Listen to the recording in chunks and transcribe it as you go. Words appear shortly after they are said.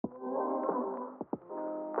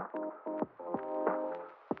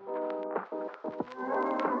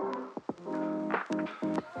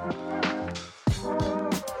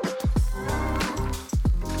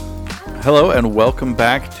Hello and welcome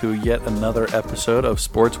back to yet another episode of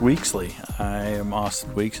Sports Weekly. I am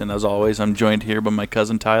Austin Weeks, and as always, I'm joined here by my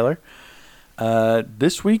cousin Tyler.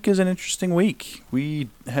 This week is an interesting week. We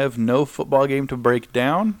have no football game to break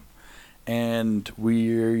down, and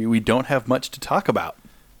we don't have much to talk about.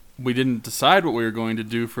 We didn't decide what we were going to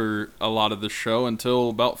do for a lot of the show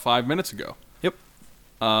until about 5 minutes ago. Yep.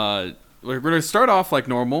 We're going to start off like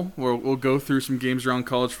normal. We'll go through some games around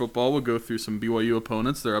college football. We'll go through some BYU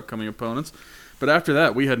opponents, their upcoming opponents. But after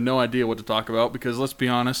that, we had no idea what to talk about because, let's be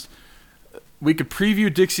honest, we could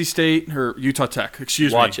preview Dixie State or Utah Tech.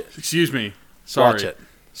 Watch it. Excuse me. Sorry. Watch it.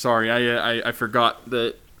 Sorry, I forgot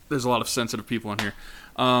that there's a lot of sensitive people in here.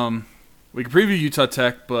 We could preview Utah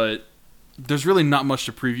Tech, but there's really not much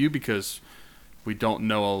to preview because we don't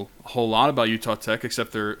know a whole lot about Utah Tech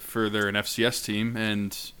except they're an FCS team,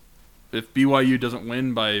 and if BYU doesn't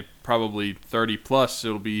win by probably 30+,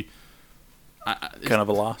 it'll be kind of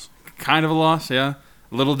a loss. Kind of a loss, yeah.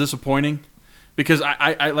 A little disappointing because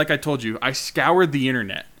I like I told you, I scoured the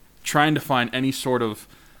internet trying to find any sort of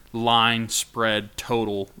line, spread,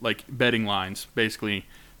 total, like betting lines, basically,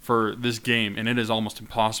 for this game, and it is almost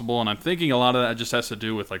impossible. And I'm thinking a lot of that just has to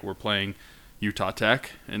do with like we're playing Utah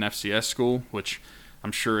Tech, an FCS school, which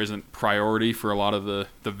I'm sure isn't priority for a lot of the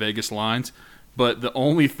Vegas lines. But the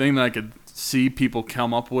only thing that I could see people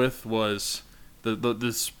come up with was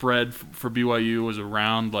the spread for BYU was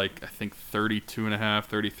around like I think 32.5,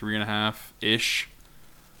 33.5-ish,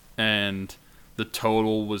 and the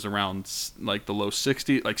total was around like the low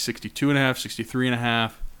 60, like 62.5,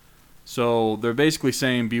 63.5. So they're basically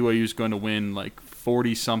saying BYU is going to win like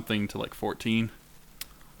 40 something to like 14.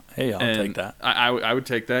 Hey, I'll take that. I would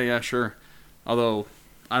take that, yeah, sure. Although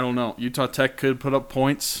I don't know, Utah Tech could put up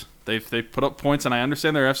points. They've put up points, and I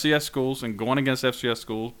understand they're FCS schools and going against FCS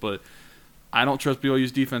schools, but I don't trust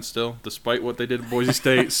BYU's defense still, despite what they did at Boise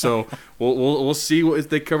State. So we'll see if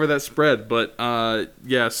they cover that spread. But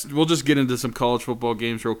yes, we'll just get into some college football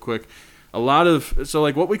games real quick.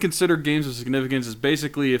 What we consider games of significance is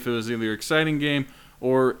basically if it was either an exciting game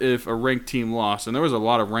or if a ranked team lost. And there was a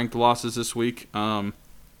lot of ranked losses this week. So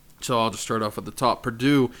I'll just start off at the top.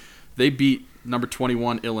 Purdue, they beat number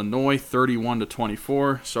 21 Illinois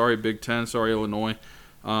 31-24. Sorry, Big Ten. Sorry, Illinois.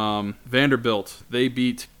 Vanderbilt, they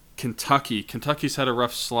beat Kentucky. Kentucky's had a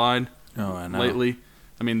rough slide lately.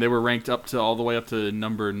 I mean, they were ranked all the way up to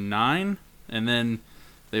number 9, and then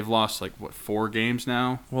they've lost 4 games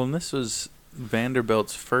now. Well, and this was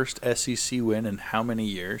Vanderbilt's first SEC win in how many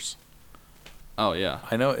years? Oh yeah,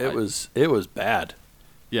 I know it was bad.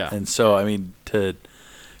 Yeah, and so I mean to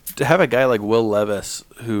have a guy like Will Levis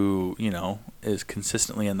who is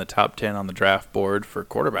consistently in the top 10 on the draft board for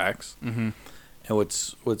quarterbacks. Mm-hmm. And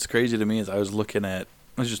what's crazy to me is I was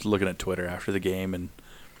just looking at Twitter after the game, and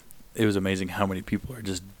it was amazing how many people are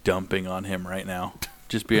just dumping on him right now.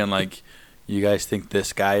 Just being like, you guys think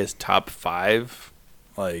this guy is top 5?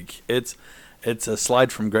 Like, it's a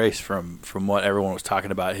slide from grace from what everyone was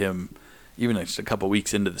talking about him even just a couple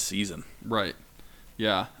weeks into the season. Right.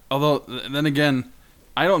 Yeah. Although, then again,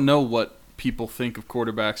 I don't know what people think of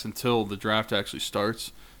quarterbacks until the draft actually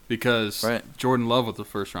starts because Jordan Love was the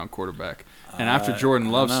first-round quarterback. And after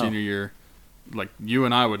Jordan Love's senior year, like you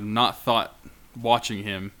and I would not thought watching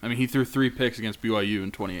him. I mean, he threw 3 picks against BYU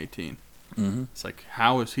in 2018. Mm-hmm. It's like,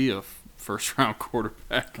 how is he a first-round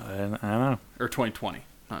quarterback? I don't know. Or 2020,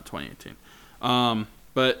 not 2018.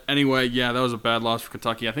 But anyway, yeah, that was a bad loss for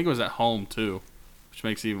Kentucky. I think it was at home, too, which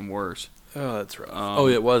makes it even worse. Oh, that's rough.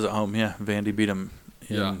 It was at home, yeah. Vandy beat him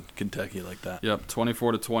in Kentucky like that. Yep,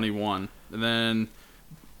 24-21. And then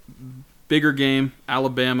bigger game,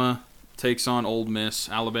 Alabama takes on Ole Miss.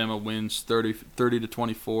 Alabama wins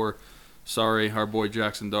 30-24. Sorry, our boy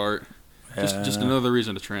Jackson Dart. Just another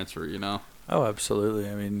reason to transfer, Oh, absolutely.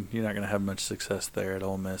 I mean, you're not going to have much success there at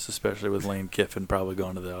Ole Miss, especially with Lane Kiffin probably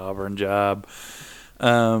going to the Auburn job.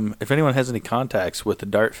 If anyone has any contacts with the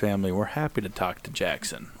Dart family, we're happy to talk to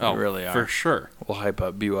Jackson. Oh, we really are. For sure. We'll hype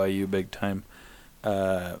up BYU big time.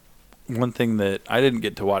 One thing that I didn't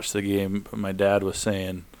get to watch the game, but my dad was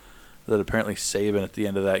saying that apparently Saban at the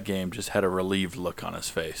end of that game just had a relieved look on his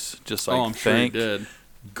face. Just like, I'm sure he did.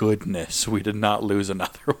 Goodness, we did not lose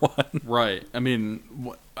another one. Right. I mean,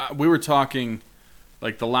 we were talking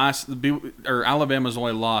like Alabama's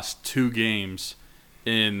only lost 2 games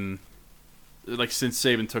in since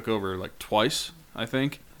Saban took over twice, I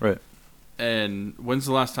think. Right. And when's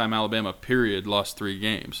the last time Alabama lost 3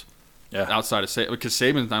 games? Yeah. Outside of Saban, because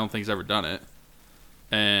Saban I don't think has ever done it.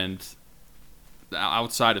 And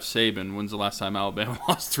outside of Saban, when's the last time Alabama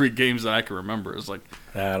lost 3 games that I can remember? It's like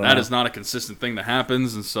that is not a consistent thing that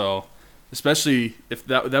happens, and so Especially if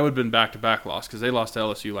that would have been back-to-back loss because they lost to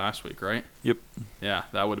LSU last week, right? Yep. Yeah,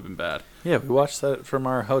 that would have been bad. Yeah, we watched that from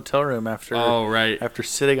our hotel room after. Oh, right. After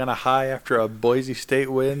sitting on a high after a Boise State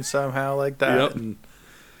win somehow like that, Yep. and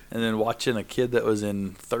then watching a kid that was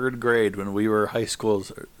in third grade when we were high school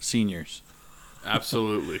seniors.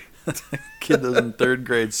 Absolutely. Kid that was in third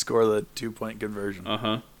grade score the 2-point conversion.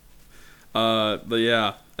 But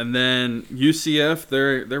yeah, and then UCF,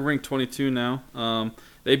 they're ranked 22 now.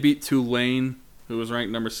 They beat Tulane, who was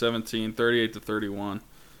ranked number 17, 38-31.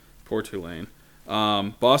 Poor Tulane.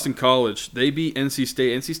 Boston College, they beat NC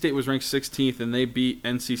State. NC State was ranked 16th, and they beat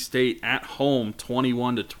NC State at home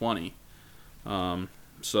 21-20.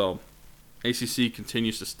 So ACC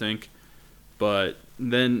continues to stink. But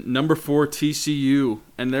then number 4 TCU,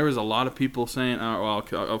 and there was a lot of people saying,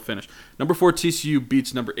 I'll finish. Number 4 TCU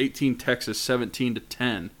beats number 18 Texas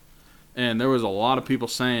 17-10, and there was a lot of people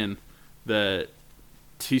saying that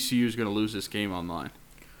TCU is going to lose this game online,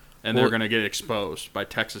 and they're going to get exposed by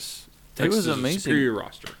Texas. It was amazing. Superior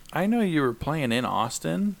roster. I know you were playing in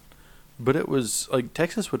Austin, but it was like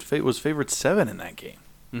Texas was favored 7 in that game.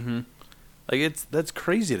 Mm-hmm. Like that's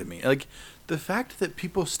crazy to me. Like the fact that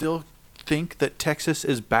people still think that Texas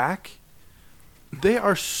is back, they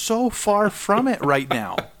are so far from it right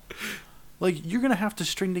now. Like you're gonna have to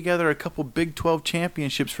string together a couple Big 12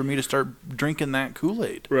 championships for me to start drinking that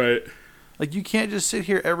Kool-Aid. Right. Like you can't just sit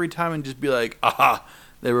here every time and just be like, aha,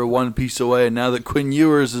 they were one piece away, and now that Quinn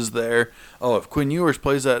Ewers is there, if Quinn Ewers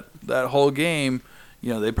plays that whole game,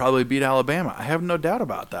 they probably beat Alabama. I have no doubt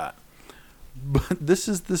about that. But this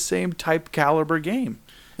is the same type caliber game.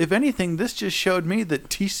 If anything, this just showed me that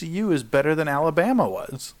TCU is better than Alabama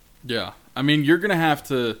was. Yeah. I mean, you're going to have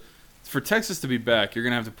to, for Texas to be back, you're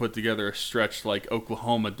going to have to put together a stretch like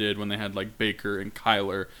Oklahoma did when they had like Baker and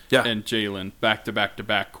Kyler and Jalen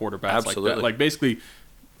back-to-back-to-back quarterbacks. Absolutely. Like that. Like basically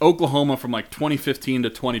Oklahoma from like 2015 to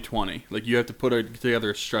 2020. Like you have to put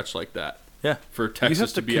together a stretch like that. Yeah. For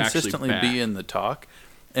Texas to be consistently actually back. be in the talk.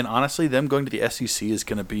 And honestly, them going to the SEC is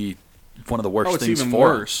going to be one of the worst things even for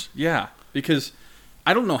worse. Yeah, because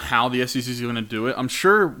I don't know how the SEC is going to do it. I'm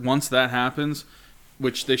sure once that happens,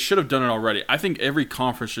 which they should have done it already, I think every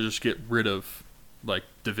conference should just get rid of like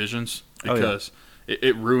divisions because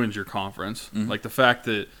it ruins your conference. Mm-hmm. Like the fact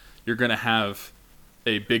that you're going to have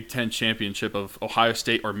a Big Ten championship of Ohio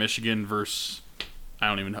State or Michigan versus I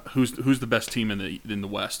don't even know who's the best team in the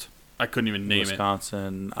West. I couldn't even name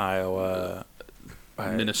Wisconsin, Iowa,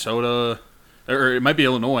 Minnesota, or it might be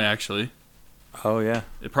Illinois actually. Oh yeah,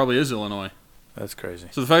 it probably is Illinois. That's crazy.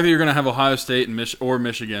 So the fact that you're going to have Ohio State and or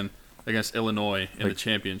Michigan against Illinois in the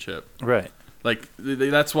championship, right? Like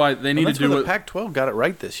that's why they need to do it. The Pac-12 got it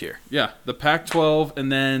right this year. Yeah, the Pac-12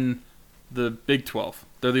 and then the Big 12.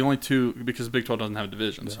 They're the only two because the Big 12 doesn't have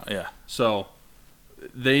divisions. Yeah. So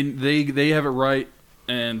they have it right,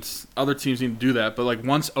 and other teams need to do that. But like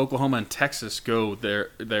once Oklahoma and Texas go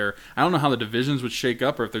there, I don't know how the divisions would shake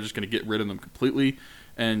up, or if they're just going to get rid of them completely,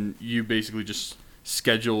 and you basically just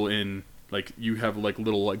schedule in. Like you have like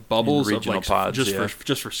little like bubbles of like pods, just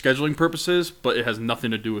for scheduling purposes, but it has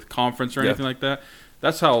nothing to do with conference or anything like that.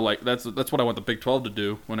 That's how like that's what I want the Big 12 to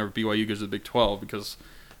do whenever BYU goes to the Big 12 because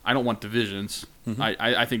I don't want divisions. Mm-hmm.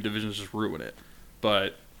 I think divisions just ruin it.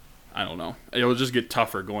 But I don't know. It'll just get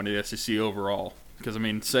tougher going to the SEC overall because I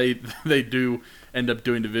mean, say they do end up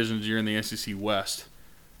doing divisions, you're in the SEC West.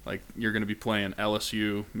 Like you're going to be playing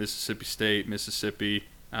LSU, Mississippi State, Mississippi,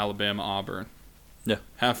 Alabama, Auburn. Yeah.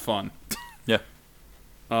 Have fun. Yeah.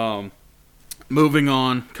 Moving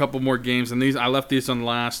on, a couple more games, and these I left these on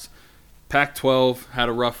last. Pac-12 had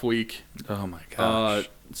a rough week. Oh my gosh.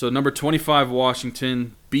 So number 25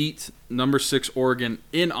 Washington beat number 6 Oregon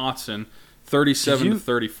in Autzen,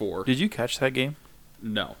 37-34. Did you catch that game?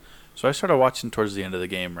 No. So I started watching towards the end of the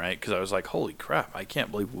game, right? Because I was like, "Holy crap! I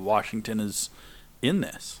can't believe Washington is in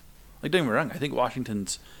this." Like, don't get me wrong. I think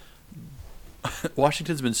Washington's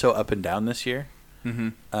been so up and down this year.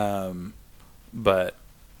 Mm-hmm. But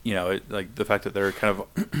like the fact that they're kind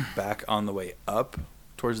of back on the way up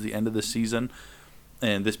towards the end of the season,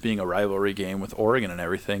 and this being a rivalry game with Oregon and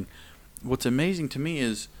everything, what's amazing to me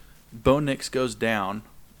is Bo Nix goes down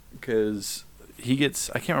because he gets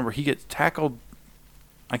tackled.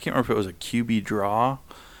 I can't remember if it was a QB draw,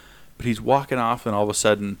 but he's walking off and all of a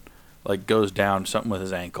sudden like goes down something with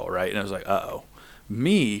his ankle, right? And I was like, uh-oh.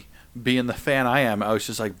 Me being the fan I am, I was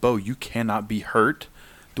just like, Bo, you cannot be hurt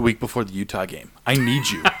the week before the Utah game. I need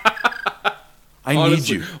you. I need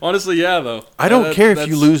you. Honestly, yeah, though. I don't care if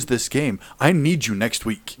you lose this game. I need you next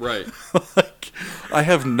week. Right. Like, I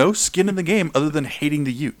have no skin in the game other than hating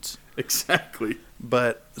the Utes. Exactly.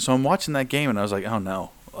 But so I'm watching that game and I was like, oh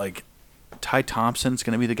no. Like Ty Thompson's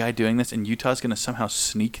going to be the guy doing this, and Utah's going to somehow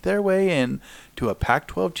sneak their way in to a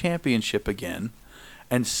Pac-12 championship again,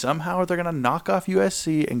 and somehow they're going to knock off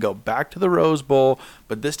USC and go back to the Rose Bowl,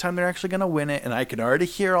 but this time they're actually going to win it, and I can already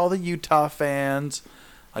hear all the Utah fans.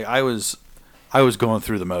 Like, I was going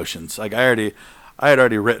through the motions. Like, I had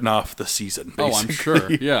already written off the season, basically. Oh, I'm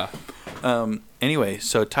sure, yeah. Anyway,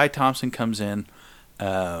 so Ty Thompson comes in,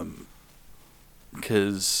 because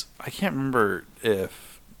I can't remember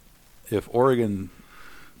if Oregon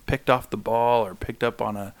picked off the ball or picked up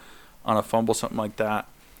on a fumble, something like that.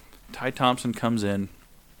 Ty Thompson comes in.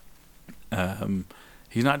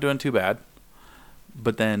 He's not doing too bad,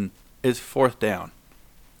 but then it's 4th down,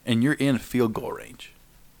 and you're in field goal range.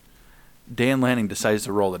 Dan Lanning decides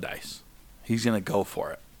to roll the dice. He's going to go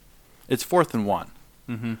for it. It's 4th and 1.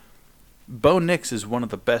 Mm-hmm. Bo Nix is one of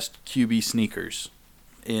the best QB sneakers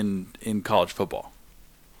in college football.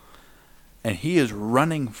 And he is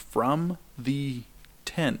running from the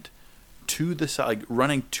tent to the side, like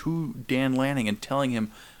running to Dan Lanning and telling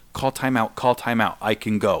him, call timeout, I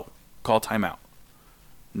can go, call timeout.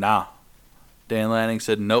 Nah. Dan Lanning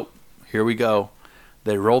said, nope, here we go.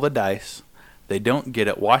 They roll the dice. They don't get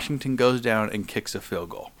it. Washington goes down and kicks a field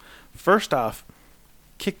goal. First off,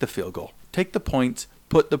 kick the field goal. Take the points.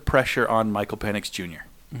 Put the pressure on Michael Penix Jr.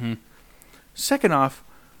 Mm-hmm. Second off,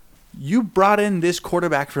 you brought in this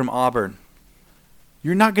quarterback from Auburn.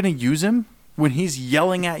 You're not going to use him when he's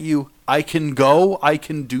yelling at you, I can go, I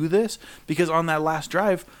can do this? Because on that last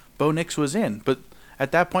drive, Bo Nix was in. But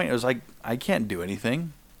at that point, it was like, I can't do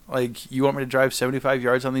anything. Like, you want me to drive 75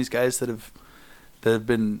 yards on these guys that have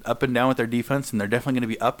been up and down with their defense, and they're definitely going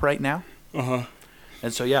to be up right now? Uh-huh.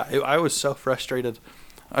 And so, yeah, I was so frustrated.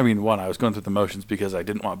 I mean, one, I was going through the motions because I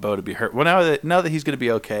didn't want Bo to be hurt. Well, now that he's going to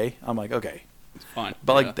be okay, I'm like, okay. It's fine.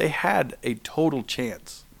 But, like, they had a total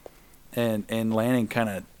chance, and Lanning kind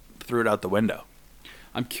of threw it out the window.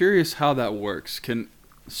 I'm curious how that works.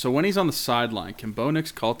 So when he's on the sideline, can Bo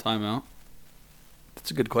Nix call timeout? That's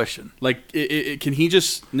a good question. Like, can he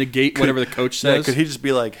just negate whatever the coach says? Yeah, could he just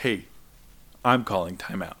be like, hey, I'm calling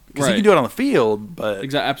timeout? Because Right. he can do it on the field, but...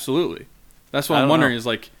 Exactly, absolutely. That's what I'm wondering is,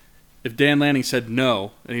 like, if Dan Lanning said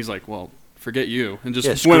no, and he's like, well, forget you, and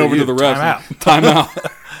just went over to the refs. Timeout.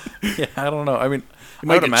 Yeah, I don't know. I mean, you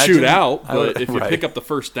might get chewed out, but if you right. pick up the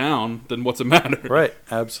first down, then what's the matter? Right,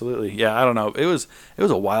 absolutely. Yeah, I don't know. It was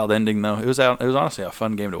a wild ending, though. It was honestly a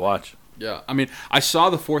fun game to watch. Yeah, I mean, I saw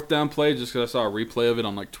the 4th down play just because I saw a replay of it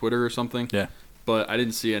on, like, Twitter or something. Yeah. But I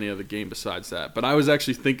didn't see any of the game besides that. But I was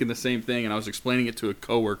actually thinking the same thing, and I was explaining it to a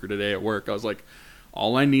coworker today at work. I was like,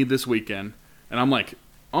 all I need this weekend, and I'm like,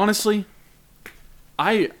 honestly,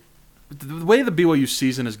 the way the BYU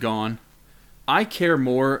season has gone, I care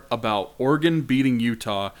more about Oregon beating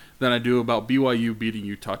Utah than I do about BYU beating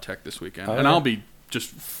Utah Tech this weekend. Oh, and yeah. I'll be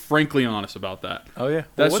just frankly honest about that. Oh, yeah.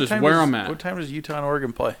 That's just where I'm at. What time does Utah and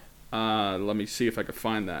Oregon play? Let me see if I can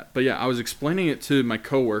find that. But yeah, I was explaining it to my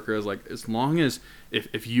coworker. I was like, as long as if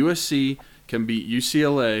USC can beat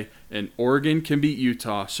UCLA and Oregon can beat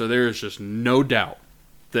Utah, so there is just no doubt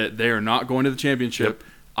that they are not going to the championship, Yep.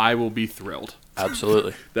 I will be thrilled.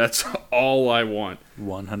 Absolutely. That's all I want.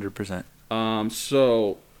 100%.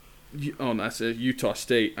 That's it. Utah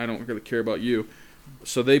State. I don't really care about you.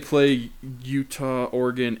 So they play Utah,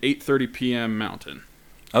 Oregon, 8:30 p.m. Mountain.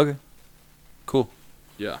 Okay. Cool.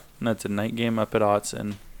 Yeah. And that's a night game up at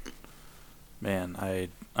Autzen. Man,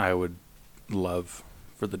 I would love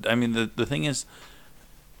for the thing is,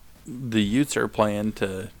 the Utes are playing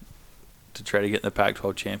to try to get in the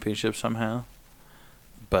Pac-12 championship somehow,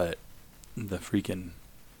 but the freaking,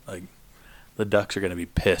 like, the Ducks are going to be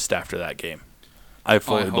pissed after that game. I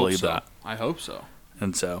fully believe that. I hope so.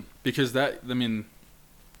 And so, because that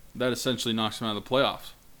essentially knocks them out of the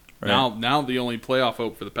playoffs. right. Now the only playoff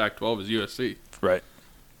hope for the Pac-12 is USC. Right.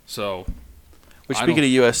 So, Which, speaking of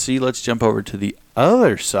USC, let's jump over to the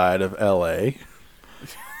other side of LA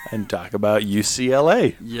and talk about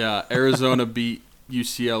UCLA. yeah, Arizona beat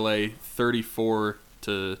UCLA 34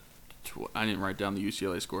 to. I didn't write down the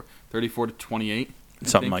UCLA score. 34 to 28.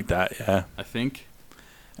 Something like that. Yeah. I think.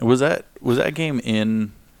 Was that game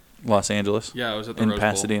in Los Angeles? Yeah, it was at the in Rose Bowl.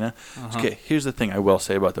 Pasadena. Uh-huh. Okay, here's the thing I will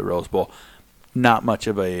say about the Rose Bowl: not much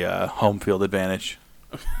of a home field advantage.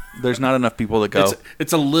 There's not enough people that go.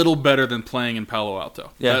 It's a little better than playing in Palo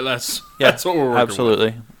Alto. Yeah, that's what we're working absolutely.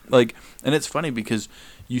 with. Like, and it's funny because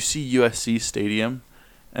you see USC Stadium,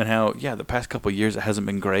 and how the past couple of years it hasn't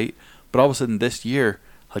been great, but all of a sudden this year,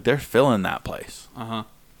 like, they're filling that place. Uh-huh.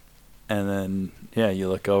 And then you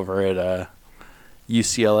look over at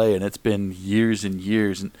UCLA, and it's been years and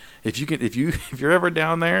years. And if you're ever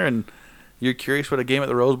down there and you're curious what a game at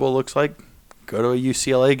the Rose Bowl looks like, Go to a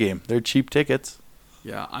UCLA game. They're cheap tickets.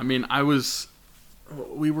 Yeah, I mean, I think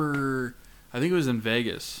it was in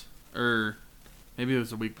Vegas, or maybe it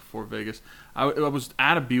was a week before Vegas. I was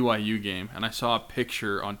at a BYU game, and I saw a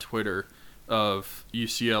picture on Twitter of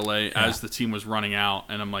UCLA as the team was running out,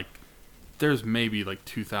 and I'm like, there's maybe like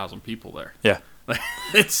 2,000 people there. Yeah.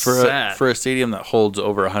 It's sad. For a stadium that holds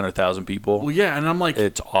over 100,000 people. Well, yeah, and I'm like,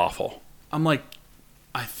 it's awful. I'm like,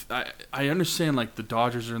 I understand like the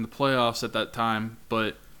Dodgers are in the playoffs at that time,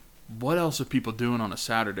 but what else are people doing on a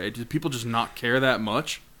Saturday? Do people just not care that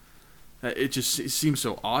much? It seems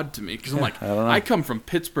so odd to me because I'm like, I come from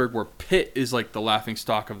Pittsburgh, where Pitt is like the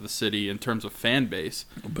laughingstock of the city in terms of fan base,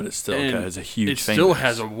 but it still has a huge. It still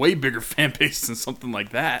has a way bigger fan base than something like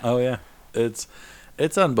that. Oh yeah, it's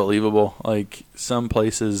unbelievable. Like some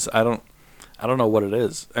places, I don't know what it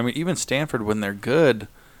is. I mean, even Stanford, when they're good,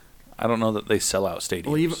 I don't know that they sell out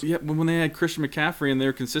stadiums. Well, when they had Christian McCaffrey and they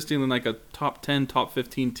were consistently like a top 10, top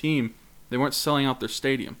 15 team, they weren't selling out their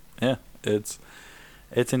stadium. Yeah, it's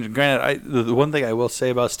granted. The one thing I will say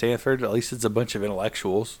about Stanford, at least it's a bunch of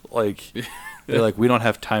intellectuals. Like they're like, we don't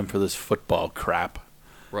have time for this football crap.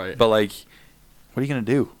 Right. But like, what are you gonna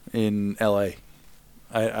do in LA?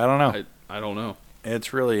 I don't know. I don't know.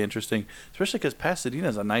 It's really interesting, especially because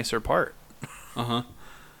Pasadena's a nicer part.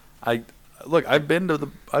 I've been to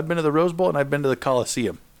the Rose Bowl and I've been to the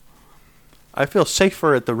Coliseum. I feel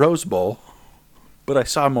safer at the Rose Bowl, but I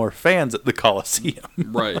saw more fans at the Coliseum.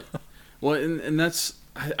 Right. Well, and I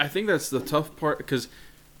think that's the tough part, because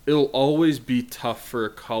it'll always be tough for a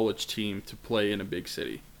college team to play in a big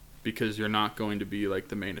city because you're not going to be like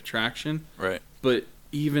the main attraction. Right. But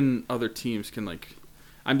even other teams can like.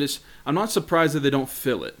 I'm not surprised that they don't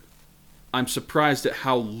fill it. I'm surprised at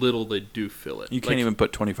how little they do fill it. You can't even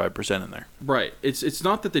put 25% in there. Right. It's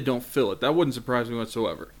not that they don't fill it. That wouldn't surprise me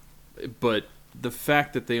whatsoever. But the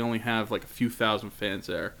fact that they only have like a few thousand fans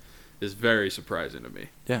there is very surprising to me.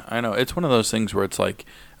 Yeah, I know. It's one of those things where it's like,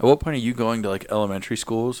 at what point are you going to like elementary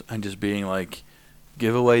schools and just being like,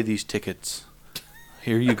 give away these tickets.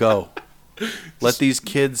 Here you go. Let these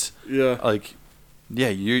kids like. Yeah,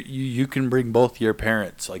 you can bring both your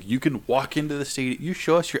parents. Like, you can walk into the stadium. You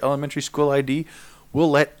show us your elementary school ID, we'll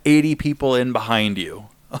let 80 people in behind you.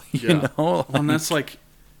 You know? Well, and that's like,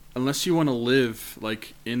 unless you want to live,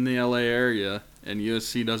 like, in the LA area and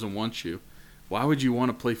USC doesn't want you, why would you want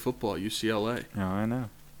to play football at UCLA? No, I know.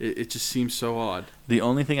 It just seems so odd. The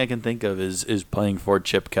only thing I can think of is playing for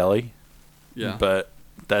Chip Kelly. Yeah. But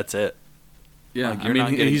that's it. Yeah, like, I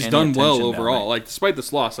mean, he's done well overall. Like, despite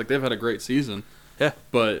this loss, like, they've had a great season. Yeah,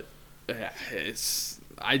 but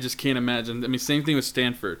I just can't imagine. I mean, same thing with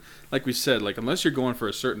Stanford. Like we said, like unless you're going for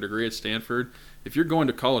a certain degree at Stanford, if you're going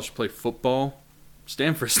to college to play football,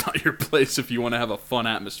 Stanford's not your place if you want to have a fun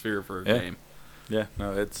atmosphere for a game. Yeah,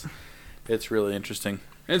 no, it's really interesting.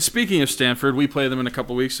 And speaking of Stanford, we play them in a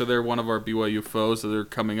couple weeks, so they're one of our BYU foes that are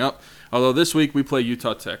coming up. Although this week we play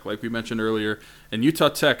Utah Tech, like we mentioned earlier. And Utah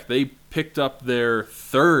Tech, they picked up their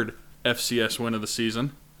third FCS win of the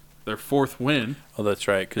season. Their fourth win. Oh, that's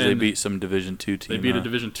right, because they beat some Division II team. They beat a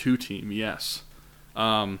Division II tean, yes.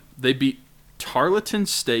 They beat Tarleton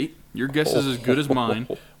State. Your guess is as good as mine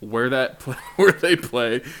where they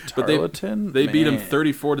play. Tarleton? But they beat them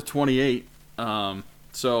 34-28.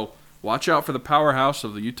 So watch out for the powerhouse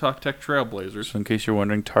of the Utah Tech Trailblazers. So in case you're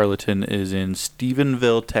wondering, Tarleton is in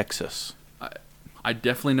Stephenville, Texas. I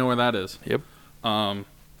definitely know where that is. Yep.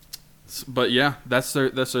 But yeah, that's their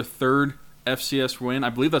third FCS win. I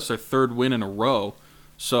believe that's their third win in a row.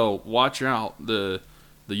 So watch out. The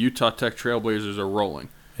Utah Tech Trailblazers are rolling.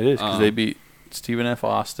 It is, because they beat Stephen F.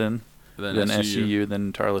 Austin, then SUU,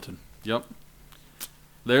 then Tarleton. Yep.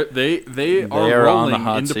 They are rolling on the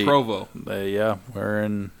hot into seat. Provo. We're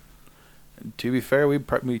in. To be fair, we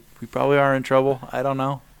probably are in trouble. I don't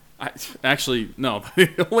know. Actually, no.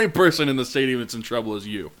 The only person in the stadium that's in trouble is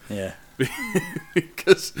you. Yeah.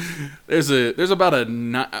 Because there's about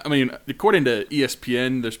according to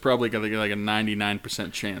ESPN, there's probably like a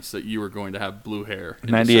 99% chance that you are going to have blue hair.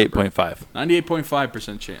 98.5.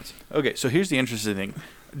 98.5% chance. Okay, so here's the interesting thing.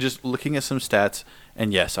 Just looking at some stats,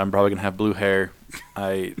 and yes, I'm probably gonna have blue hair.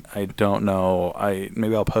 I don't know.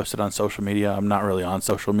 Maybe I'll post it on social media. I'm not really on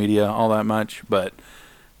social media all that much, but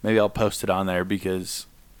maybe I'll post it on there, because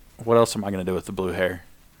what else am I gonna do with the blue hair?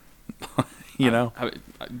 You know,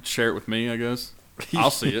 share it with me, I guess.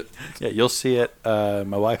 I'll see it. Yeah, you'll see it. My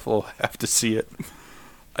wife will have to see it.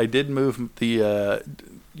 I did move the,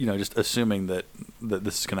 just assuming that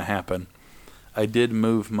this is going to happen. I did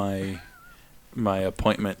move my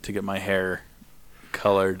appointment to get my hair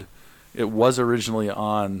colored. It was originally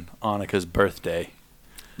on Annika's birthday.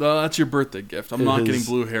 No, that's your birthday gift. I'm not getting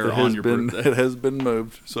blue hair on your birthday. It has been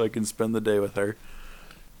moved so I can spend the day with her.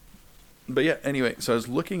 But yeah, anyway, so I was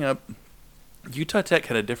looking up. Utah Tech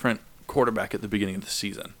had a different quarterback at the beginning of the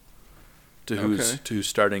season to who's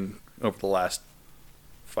starting over the last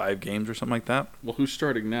 5 games or something like that. Well, who's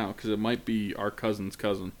starting now? Because it might be our cousin's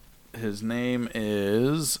cousin. His name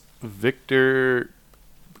is Victor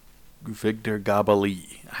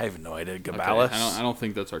Gabali. I have no idea. Gabalis? Okay, I don't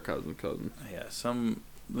think that's our cousin's cousin. Yeah,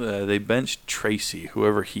 they benched Tracy,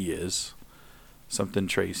 whoever he is. Something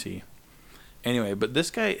Tracy. Anyway, but this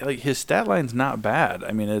guy, like, his stat line's not bad.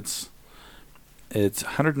 I mean, it's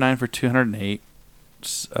 109 for 208,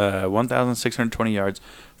 1,620 yards,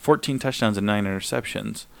 14 touchdowns, and 9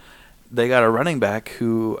 interceptions. They got a running back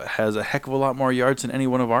who has a heck of a lot more yards than any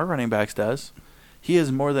one of our running backs does. He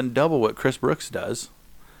has more than double what Chris Brooks does.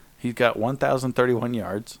 He's got 1,031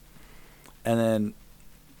 yards. And then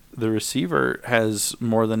the receiver has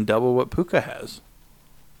more than double what Puka has.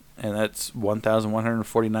 And that's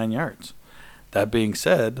 1,149 yards. That being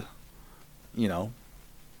said,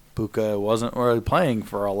 Puka wasn't really playing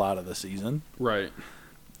for a lot of the season. Right.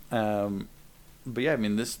 But yeah, I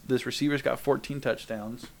mean, this receiver's got 14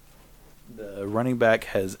 touchdowns. The running back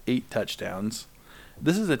has 8 touchdowns.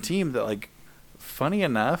 This is a team that, like, funny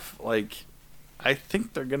enough, like, I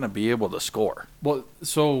think they're going to be able to score. Well,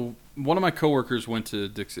 so one of my coworkers went to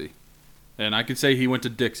Dixie. And I could say he went to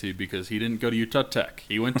Dixie because he didn't go to Utah Tech.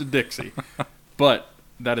 He went to Dixie. But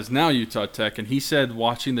that is now Utah Tech. And he said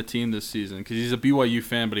watching the team this season, because he's a BYU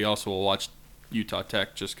fan, but he also will watch Utah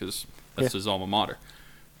Tech just because that's his alma mater.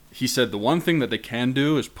 He said the one thing that they can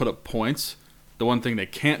do is put up points. The one thing they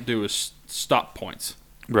can't do is stop points.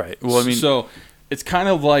 Right. Well, I mean, so it's kind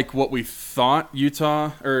of like what we thought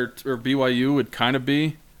Utah or BYU would kind of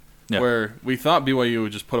be, where we thought BYU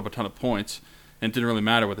would just put up a ton of points, and it didn't really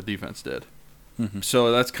matter what the defense did. Mm-hmm.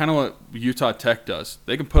 So that's kind of what Utah Tech does.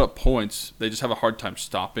 They can put up points. They just have a hard time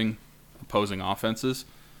stopping opposing offenses.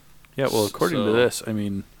 Yeah, well, according to this, I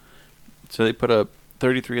mean, so they put up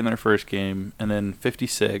 33 in their first game, and then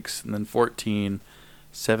 56, and then 14,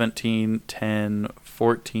 17, 10,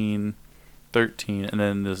 14, 13, and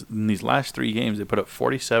then in these last 3 games, they put up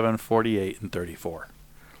 47, 48, and 34.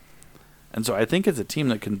 And so I think it's a team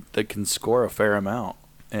that can score a fair amount.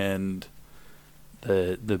 And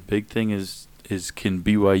the big thing is can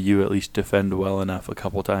BYU at least defend well enough a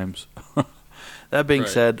couple times? That being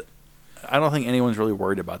said, I don't think anyone's really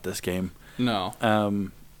worried about this game. No.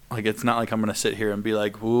 Like, it's not like I'm going to sit here and be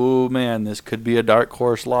like, "Ooh, man, this could be a dark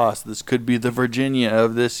horse loss. This could be the Virginia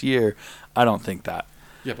of this year." I don't think that.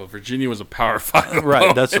 Yeah, but Virginia was a Power 5.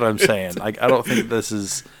 Right, that's what I'm saying. Like, I don't think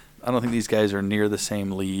these guys are near the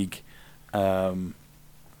same league.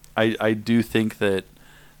 I do think that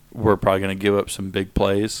we're probably going to give up some big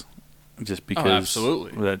plays just because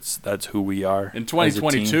absolutely. That's who we are. In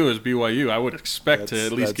 2022 as BYU, I would expect to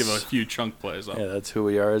at least give a few chunk plays up. Yeah, that's who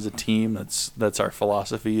we are as a team. That's our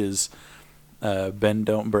philosophy is bend,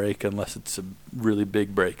 don't break unless it's a really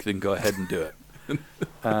big break, then go ahead and do it.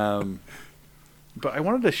 But I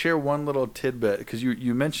wanted to share one little tidbit because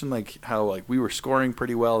you mentioned like how like we were scoring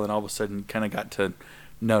pretty well and all of a sudden kind of got to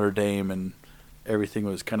Notre Dame and everything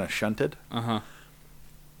was kind of shunted. Uh-huh.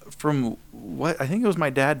 From what I think it was my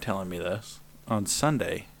dad telling me this on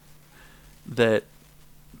Sunday, that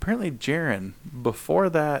apparently Jaron, before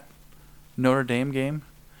that Notre Dame game,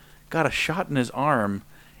 got a shot in his arm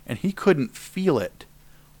and he couldn't feel it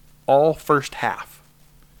all first half.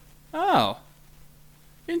 Oh,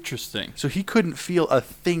 interesting. So he couldn't feel a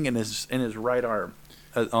thing in his right arm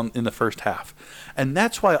in the first half. And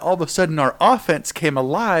that's why all of a sudden our offense came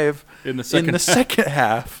alive in the second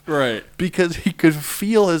half. Right. Because he could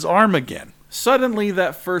feel his arm again. Suddenly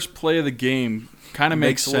that first play of the game kind of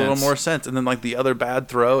makes sense. A little more sense. And then like the other bad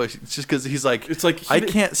throw, it's just because he's like, I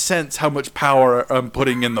can't sense how much power I'm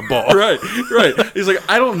putting in the ball. Right. He's like,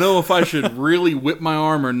 I don't know if I should really whip my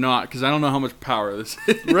arm or not because I don't know how much power this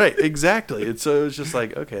is. Right, exactly. And so it was just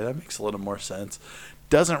like, okay, that makes a little more sense.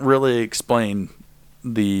 Doesn't really explain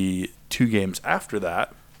the 2 games after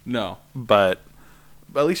that. No. But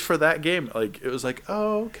at least for that game, like it was like,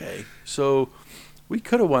 oh, okay. So we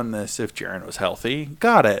could have won this if Jaron was healthy.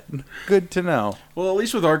 Got it. Good to know. Well, at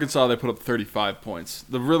least with Arkansas, they put up 35 points.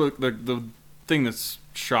 The thing that's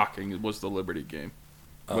shocking was the Liberty game,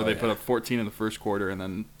 where they put up 14 in the first quarter and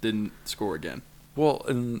then didn't score again. Well,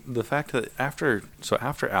 and the fact that after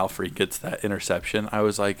Alfrey gets that interception, I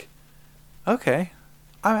was like, okay,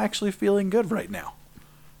 I'm actually feeling good right now.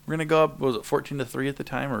 We're gonna go up. Was it 14-3 at the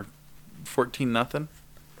time, or 14-0?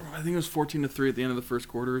 I think it was 14-3 at the end of the first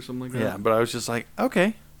quarter or something like that. Yeah, but I was just like,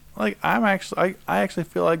 okay, like I actually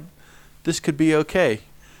feel like this could be okay.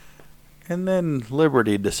 And then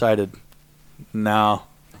Liberty decided, no,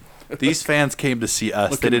 these fans came to see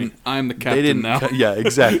us. Look at me. I'm the captain now. Yeah,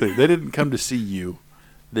 exactly. They didn't come to see you.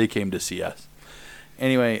 They came to see us.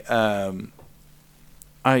 Anyway,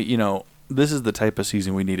 this is the type of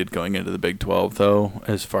season we needed going into the Big 12, though,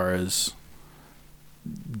 as far as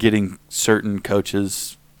getting certain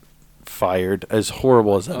coaches fired. As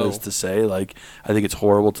horrible as that is to say, like, I think it's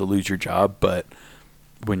horrible to lose your job, but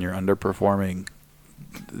when you're underperforming,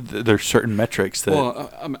 there's certain metrics that.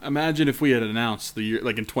 Well, imagine if we had announced the year,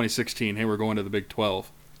 like in 2016, hey, we're going to the Big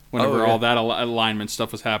 12. Whenever all that alignment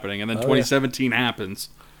stuff was happening, and then 2017 happens,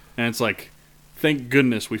 and it's like, thank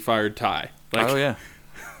goodness we fired Ty. Like,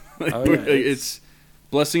 it's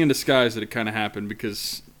blessing in disguise that it kind of happened,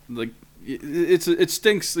 because like it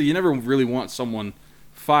stinks. You never really want someone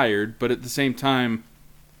fired, but at the same time,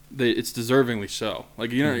 it's deservingly so.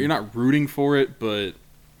 Like, you're not rooting for it, but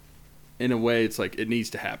in a way, it's like it needs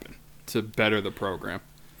to happen to better the program.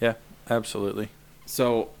 Yeah, absolutely.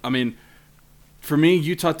 So, I mean, for me,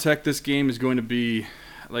 Utah Tech, this game is going to be,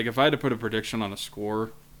 like, if I had to put a prediction on a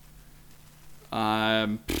score,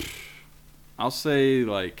 I'll say,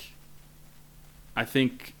 like, I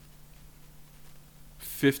think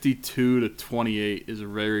 52-28 is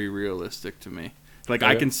very realistic to me. Like,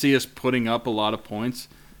 I can see us putting up a lot of points,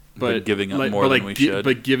 but giving up more than we should.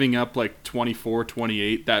 But giving up, like, 24,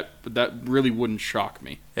 28, that really wouldn't shock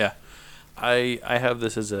me. Yeah. I have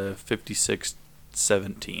this as a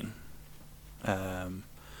 56-17.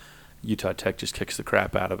 Utah Tech just kicks the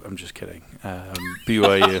crap out of. I'm just kidding.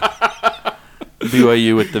 BYU,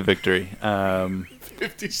 BYU with the victory.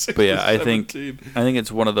 56. But yeah, I think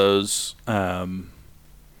it's one of those. I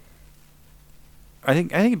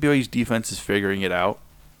think BYU's defense is figuring it out,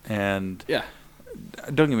 and yeah,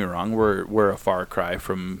 don't get me wrong, we're a far cry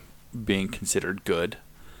from being considered good,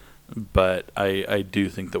 but I do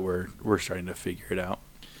think that we're starting to figure it out.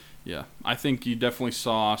 Yeah, I think you definitely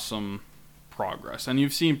saw some progress, and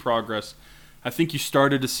you've seen progress. I think you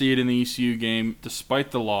started to see it in the ECU game,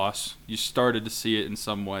 despite the loss. You started to see it in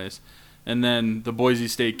some ways, and then the Boise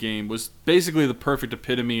State game was basically the perfect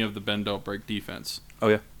epitome of the bend don't break defense. Oh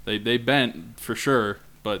yeah, they bent for sure,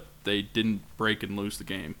 but they didn't break and lose the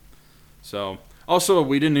game. So also,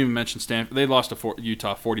 we didn't even mention Stanford. They lost to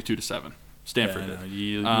Utah 42-7. Stanford did.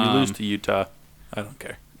 You lose to Utah, I don't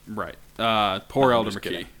care. Right. Poor Elder McKee.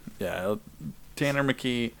 Kidding. Yeah, Tanner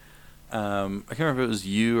McKee. I can't remember if it was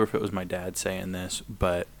you or if it was my dad saying this,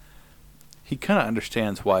 but he kind of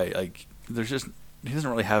understands why. Like, he doesn't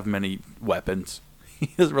really have many weapons. He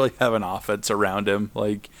doesn't really have an offense around him.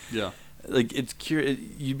 Like, yeah, like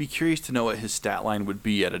you'd be curious to know what his stat line would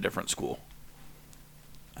be at a different school.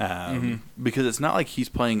 Because it's not like he's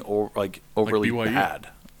playing overly like bad.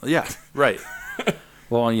 Yeah, right.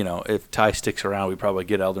 Well, if Ty sticks around, we probably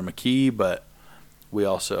get Elder McKee, but we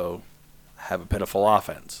also have a pitiful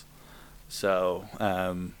offense. So,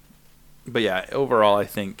 but yeah, overall, I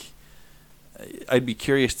think I'd be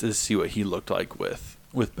curious to see what he looked like with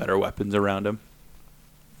better weapons around him.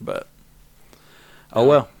 But,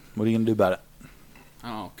 well, what are you going to do about it?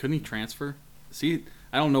 Oh, couldn't he transfer? See,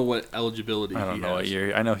 I don't know what eligibility he has. I don't know what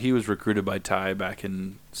year. I know he was recruited by Ty back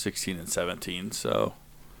in 16 and 17, so.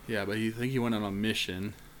 Yeah, but I think he went on a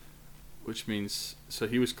mission, which means, so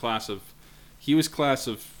he was class of,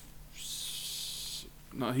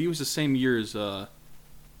 no, he was the same year as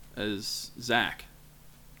Zach.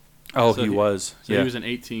 Oh, so he was. So yeah. he was an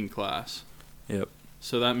 18 class. Yep.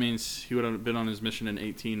 So that means he would have been on his mission in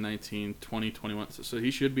 18, 19, 20, 21. So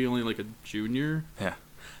he should be only like a junior. Yeah.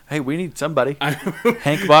 Hey, we need somebody.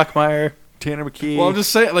 Hank Bachmeyer, Tanner McKee. Well, I'm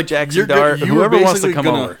just saying, like, Jackson Dart, whoever wants to come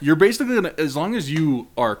over. You're basically going to, as long as you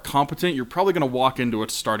are competent, you're probably going to walk into a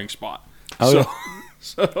starting spot. Oh, so, yeah.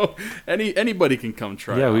 So anybody can come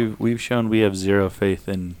try. Yeah, out. we've shown we have zero faith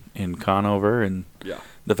in Conover, and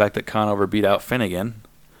the fact that Conover beat out Finnegan,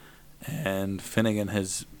 and Finnegan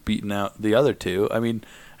has beaten out the other two. I mean,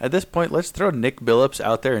 at this point, let's throw Nick Billups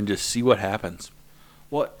out there and just see what happens.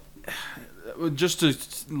 Well, just a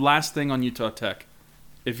last thing on Utah Tech.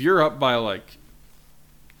 If you're up by like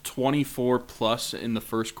 24 plus in the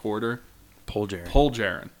first quarter, pull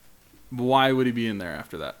Jaron. Why would he be in there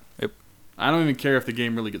after that? Yep. I don't even care if the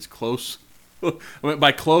game really gets close.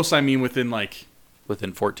 By close, I mean within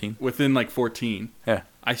 14. Within like 14. Yeah.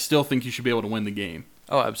 I still think you should be able to win the game.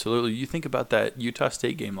 Oh, absolutely. You think about that Utah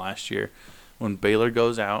State game last year when Baylor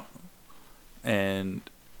goes out, and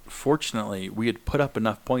fortunately we had put up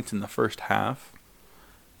enough points in the first half,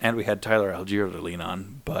 and we had Tyler Algier to lean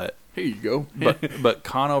on. But here you go. but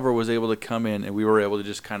Conover was able to come in, and we were able to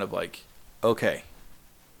just kind of like, okay,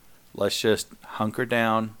 let's just hunker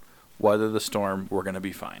down, weather the storm. We're going to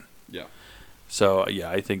be fine. Yeah. So, yeah,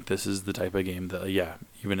 I think this is the type of game that,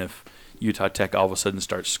 even if Utah Tech all of a sudden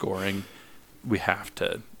starts scoring, we have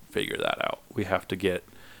to figure that out.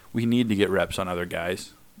 We need to get reps on other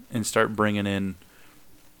guys and start bring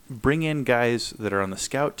in guys that are on the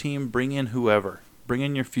scout team, bring in whoever. Bring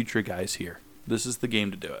in your future guys here. This is the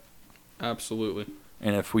game to do it. Absolutely.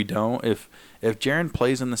 And if we don't, if Jaren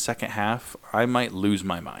plays in the second half, I might lose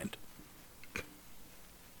my mind.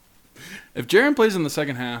 If Jaren plays in the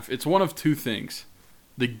second half, it's one of two things.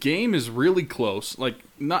 The game is really close.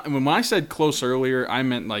 When I said close earlier, I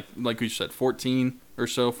meant like you said, 14 or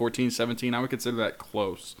so, 14, 17. I would consider that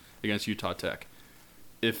close against Utah Tech.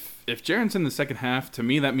 If Jaren's in the second half, to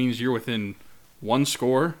me that means you're within one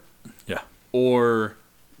score. Yeah. Or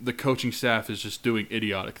the coaching staff is just doing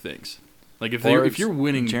idiotic things. Like if you're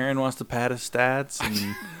winning, Jaren wants to pad his stats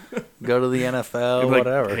and go to the NFL,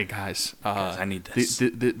 whatever. Hey guys, I need this.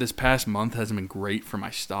 This past month hasn't been great for my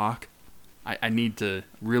stock. I need to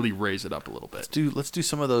really raise it up a little bit. Let's do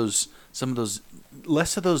some of those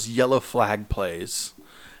less of those yellow flag plays,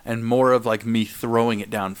 and more of like me throwing it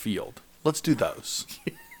downfield. Let's do those.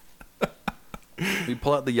 We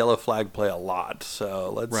pull out the yellow flag play a lot,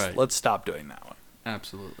 so let's stop doing that one.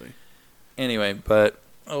 Absolutely. Anyway, but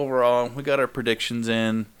overall, we got our predictions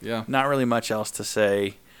in. Yeah. Not really much else to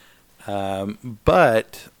say.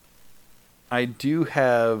 But I do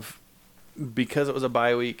have, because it was a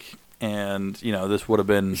bye week, and, this would have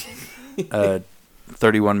been a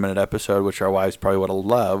 31-minute episode, which our wives probably would have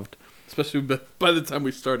loved. Especially by the time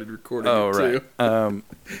we started recording it, too. Right.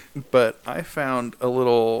 But I found a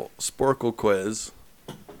little Sporkle quiz,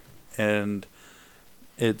 and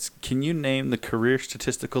it's, can you name the career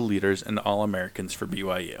statistical leaders and All-Americans for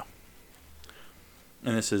BYU?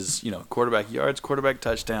 And this is, quarterback yards, quarterback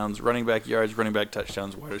touchdowns, running back yards, running back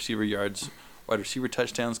touchdowns, wide receiver yards, wide receiver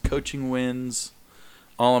touchdowns, coaching wins,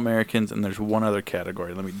 All-Americans, and there's one other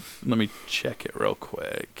category. Let me check it real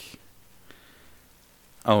quick.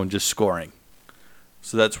 Oh, and just scoring.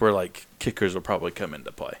 So that's where, kickers will probably come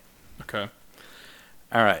into play. Okay.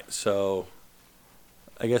 All right, so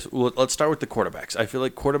I guess let's start with the quarterbacks. I feel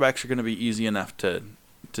like quarterbacks are going to be easy enough to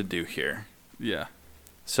do here. Yeah.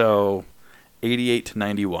 So 88 to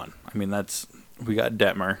 91. I mean, we got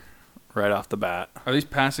Detmer right off the bat. Are these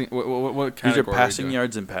passing? What category? These are passing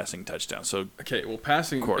yards and passing touchdowns. So okay, well,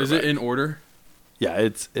 passing, is it in order? Yeah,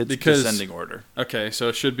 it's descending order. Okay, so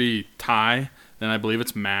it should be Ty. Then I believe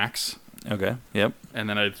it's Max. Okay. Yep. And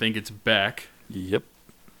then I think it's Beck. Yep.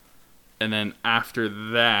 And then after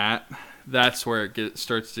that, that's where it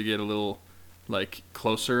starts to get a little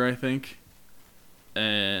closer, I think.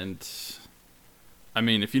 And I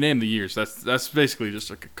mean, if you name the years, that's basically just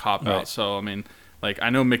a cop out. Right. So I mean, I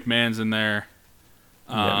know McMahon's in there.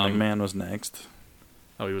 Yeah, McMahon was next.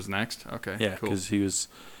 Oh, he was next. Okay. Yeah, cool. because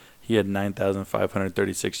he had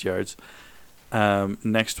 9,536 yards.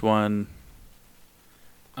 Next one.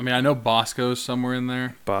 I mean, I know Bosco's somewhere in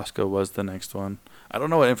there. Bosco was the next one. I don't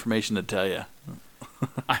know what information to tell you.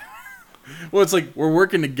 Well, it's we're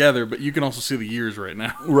working together, but you can also see the years right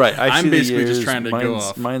now. Right. I'm basically just trying to go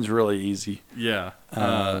off. Mine's really easy. Yeah.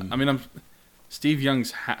 I mean, Steve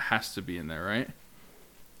Young's has to be in there, right?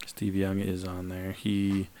 Steve Young is on there.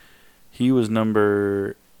 He was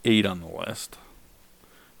number 8 on the list.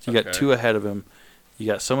 So you got 2 ahead of him. You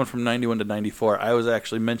got someone from 91 to 94. I was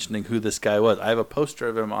actually mentioning who this guy was. I have a poster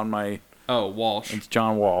of him on my... Oh, Walsh. It's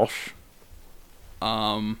John Walsh.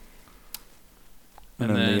 And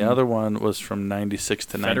then the other one was from 96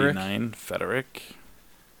 to 99. Federic.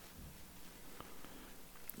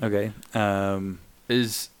 Okay.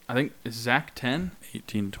 Is Zach 10?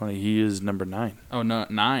 18 to 20. He is number 9. Oh, no,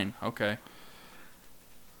 9. Okay.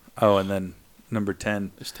 Oh, and then number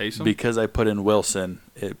 10. Is Taysom? Because I put in Wilson,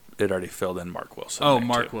 it already filled in Mark Wilson. Oh,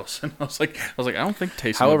 Mark Wilson. I was like, I don't think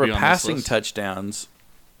Taysom. However, would be on passing this list. touchdowns,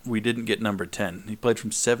 we didn't get number 10. He played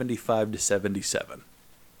from 75 to 77.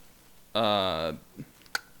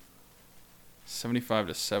 75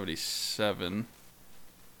 to 77.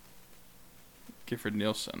 Gifford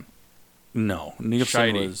Nielsen. No, Nielsen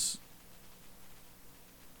Scheide. was...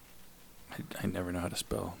 I never know how to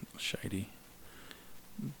spell Scheide.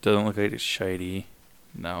 Doesn't look like it's Scheide.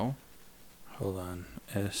 No. Hold on.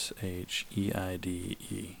 Scheide.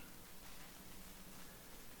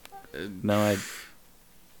 No, it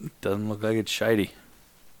doesn't look like it's Scheide.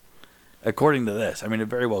 According to this. I mean, it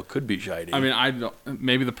very well could be Scheide. I mean,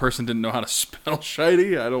 maybe the person didn't know how to spell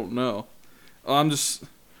Scheide. I don't know.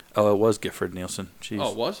 Oh, it was Gifford Nielsen. Jeez.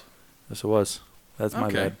 Oh, it was? Yes, it was. That's my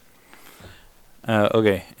Okay. bad.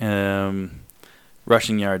 Okay.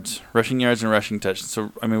 Rushing yards and rushing touchdowns.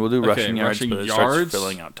 So, I mean, we'll do rushing yards, but it starts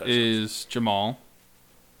filling out touchdowns. Is Jamal.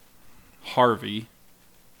 Harvey.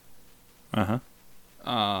 Uh-huh.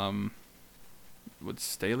 Would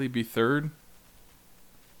Staley be third?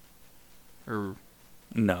 Or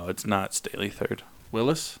No, it's not Staley third.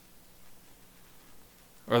 Willis?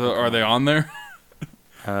 Are they on there?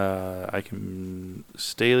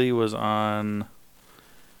 Staley was on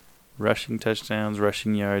rushing touchdowns,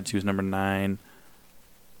 rushing yards. He was number 9.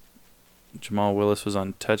 Jamal Willis was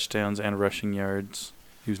on touchdowns and rushing yards.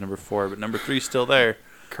 He was number 4, but number 3 is still there.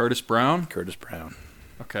 Curtis Brown? Curtis Brown.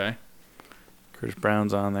 Okay. Curtis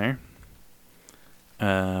Brown's on there.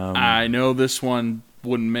 I know this one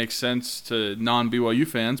wouldn't make sense to non-BYU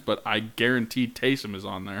fans, but I guarantee Taysom is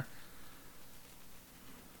on there.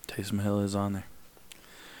 Taysom Hill is on there.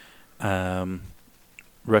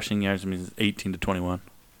 Rushing yards means 18 to 21.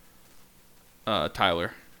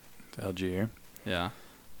 Tyler. Algier. Yeah.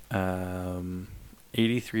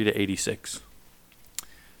 83 to 86.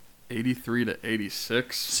 83 to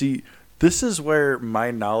 86. See, this is where my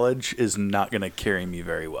knowledge is not going to carry me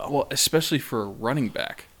very well. Well, especially for a running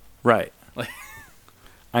back. Right. Like,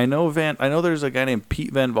 I know there's a guy named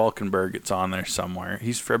Pete Van Valkenburg. It's on there somewhere.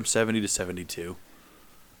 He's from 70 to 72.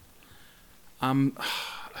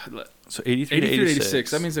 So 83 to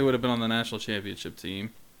 86. That means they would have been on the national championship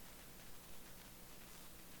team.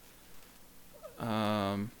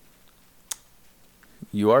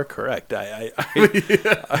 You are correct. I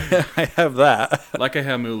have that. Like I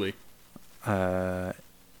have Mooley.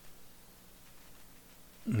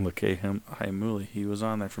 Mooley. He was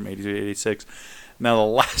on there from 83 to 86. Now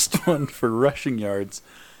the last one for rushing yards,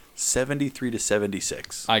 73 to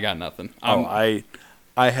 76. I got nothing. I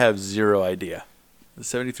have zero idea.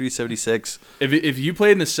 73 76. If you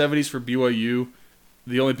played in the 70s for BYU,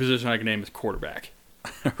 the only position I can name is quarterback.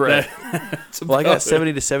 Right. Well, I got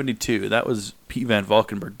 70 to 72. That was Pete Van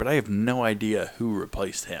Valkenburg, but I have no idea who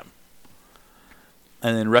replaced him.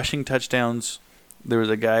 And then rushing touchdowns, there was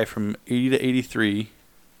a guy from 80 to 83,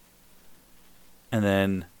 and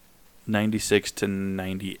then 96 to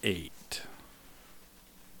 98.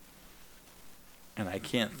 And I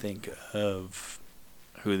can't think of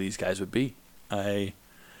who these guys would be. I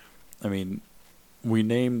mean, we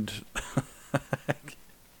named...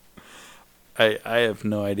 I have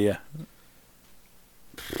no idea.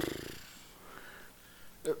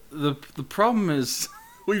 The problem is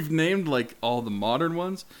we've named like all the modern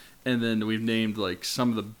ones, and then we've named like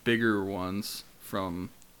some of the bigger ones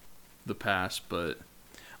from the past, but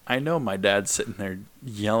I know my dad's sitting there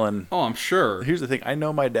yelling. Oh, I'm sure. Here's the thing. I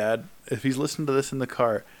know my dad, if he's listening to this in the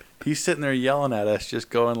car, he's sitting there yelling at us,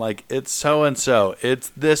 just going like, it's so-and-so. It's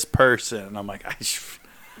this person. And I'm like,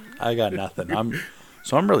 I got nothing.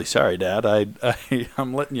 I'm really sorry, Dad.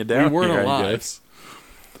 I'm letting you down. We weren't here, alive. I guess.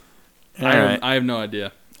 I have no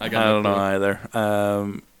idea. I don't know either.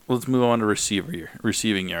 Let's move on to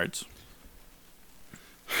receiving yards.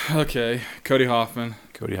 Okay, Cody Hoffman.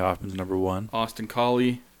 Cody Hoffman's number 1. Austin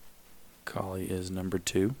Collie. Collie is number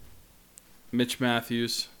 2. Mitch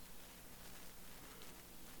Matthews.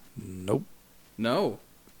 Nope. No.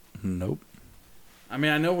 Nope. I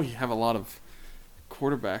mean, I know we have a lot of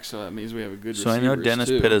quarterbacks, so that means we have a good So I know Dennis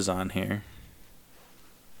Pitta's on here.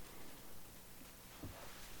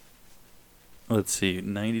 Let's see,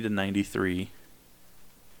 90 to 93.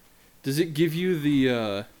 Does it give you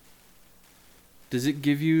the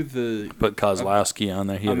Put Kozlowski on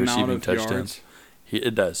there. He had receiving touchdowns.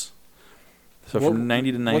 It does. So from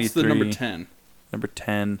 90 to 93. What's the number 10? Number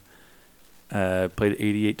 10 played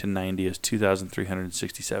 88 to 90 is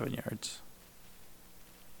 2,367 yards.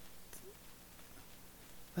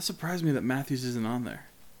 That surprised me that Matthews isn't on there.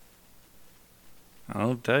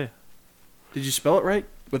 I'll tell you. Did you spell it right?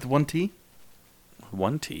 With 1 T?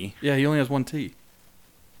 1 T? Yeah, he only has 1 T.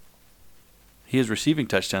 He has receiving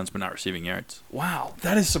touchdowns, but not receiving yards. Wow,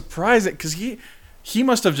 that is surprising because he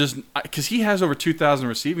must have because he has over 2,000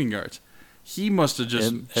 receiving yards. He must have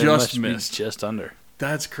just missed. Just under.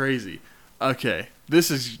 That's crazy. Okay, this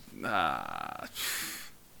is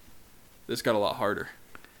this got a lot harder.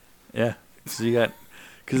 Yeah, so you got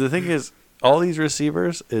because the thing is, all these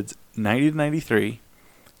receivers, it's 90 to 93,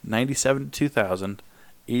 97 to 2,000,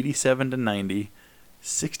 87 to 90,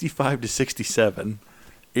 65 to 67.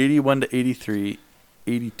 81 to 83,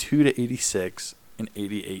 82 to 86, and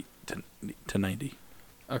 88 to 90.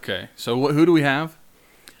 Okay, so who do we have?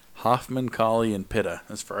 Hoffman, Collie, and Pitta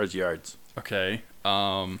as far as yards. Okay,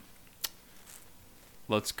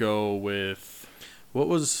 let's go with... What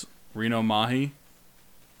was... Reno Mahi?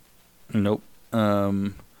 Nope.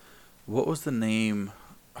 What was the name?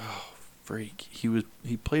 Oh, freak.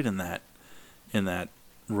 He played in that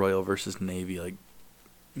Royal versus Navy, like,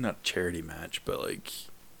 not charity match, but like...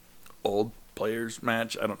 old players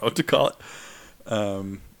match. I don't know what to call it.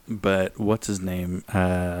 But what's his name?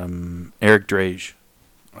 Eric Drage.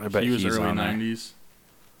 I bet he was he's early on there. 90s.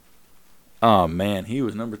 Oh man, he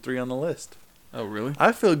was number 3 on the list. Oh, really?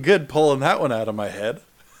 I feel good pulling that one out of my head.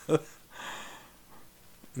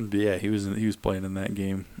 Yeah, he was playing in that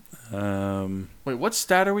game. Wait, what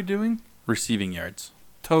stat are we doing? Receiving yards.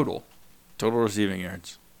 Total Receiving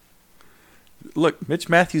yards. Look, Mitch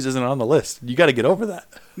Matthews isn't on the list. You got to get over that.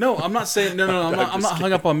 No, I'm not saying. No. I'm not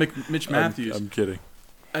hung up on Mitch Matthews. I'm kidding.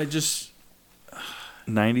 I just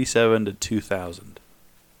 97 to 2000.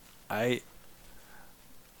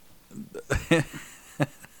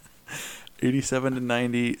 87 to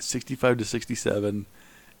 90, 65 to 67,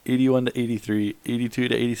 81 to 83, 82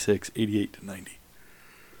 to 86, 88 to 90.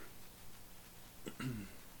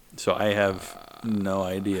 So I have no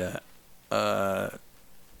idea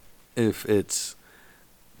if it's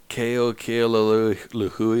Ko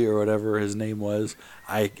Kealaluhui or whatever his name was.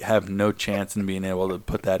 I have no chance in being able to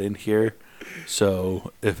put that in here.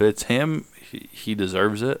 So if it's him, he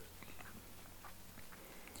deserves it.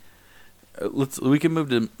 We can move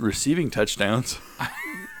to receiving touchdowns.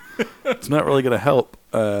 It's not really going to help.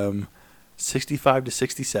 65 to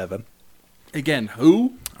 67. again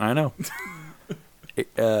who? I know.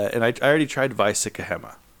 And I already tried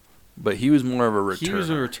Vaisakahema, but he was more of a returner. He was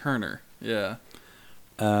a returner. Yeah.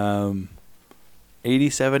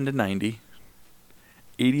 87 to 90,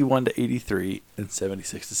 81 to 83, and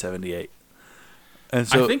 76 to 78. And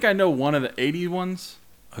so I think I know one of the 80 ones.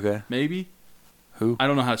 Okay. Maybe. Who? I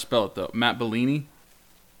don't know how to spell it though. Matt Bellini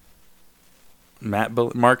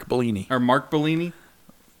Mark Bellini. or Mark Bellini.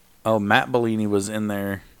 Oh, Matt Bellini was in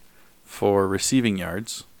there for receiving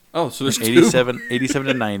yards. Oh, so there's 87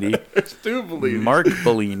 to 90. There's two Bellinis. Mark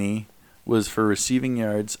Bellini was for receiving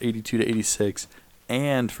yards 82 to 86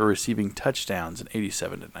 and for receiving touchdowns in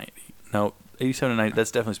 87 to 90. No, 87 to 90,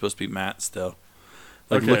 that's definitely supposed to be Matt still.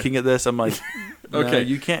 Like, Okay. looking at this, I'm like, no, Okay.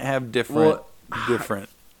 you can't have different.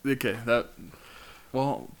 Okay,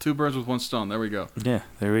 well, two birds with one stone. There we go. Yeah,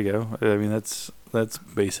 there we go. I mean, that's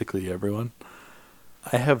basically everyone.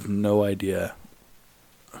 I have no idea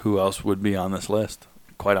who else would be on this list,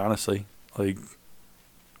 quite honestly. Like,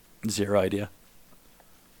 zero idea.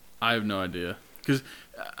 I have no idea. Because,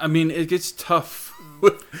 I mean, it gets tough.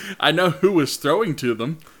 I know who was throwing to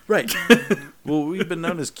them. Right. Well, we've been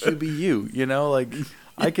known as QBU, you know? Like,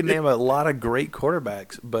 I can name a lot of great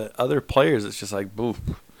quarterbacks, but other players, it's just like, boo.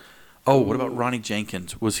 Oh, what about Ronnie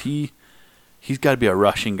Jenkins? He's got to be a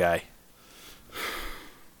rushing guy.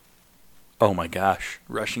 Oh, my gosh.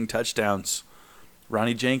 Rushing touchdowns.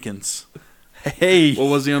 Ronnie Jenkins. Hey. What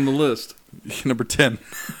was he on the list? Number 10.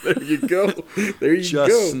 There you go. There you Just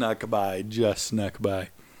go. snuck by.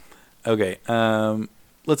 Okay,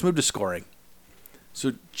 let's move to scoring.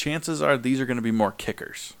 So chances are these are going to be more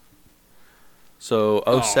kickers. So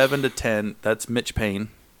 07 to 10, that's Mitch Payne.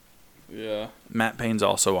 Yeah. Matt Payne's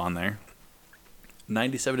also on there.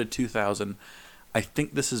 97 to 2000, I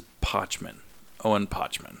think this is Pochman. Owen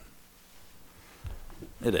Pochman.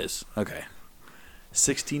 It is. Okay.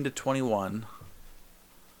 16 to 21.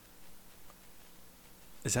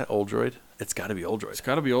 Is that Oldroyd? It's got to be Oldroyd. It's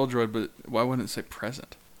got to be Oldroyd, but why wouldn't it say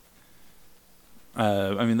present?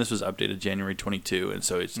 I mean, this was updated January 22, and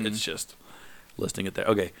so it's just listing it there.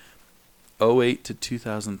 Okay. 08 to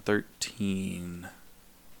 2013.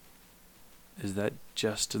 Is that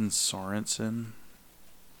Justin Sorensen?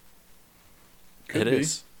 Could It be.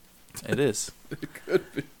 is. It is. It could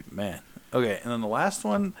be. Man. Okay, and then the last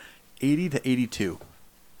one, 80 to 82.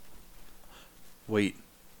 Wait.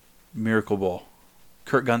 Miracle Bowl.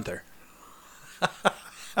 Kurt Gunther.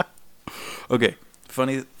 Okay,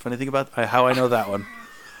 funny thing about how I know that one.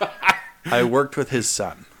 I worked with his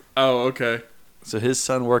son. Oh, okay. So his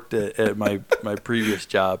son worked at my previous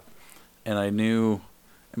job, and I knew.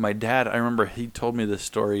 And my dad, I remember he told me this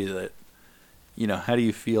story that, you know, how do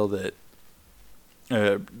you feel that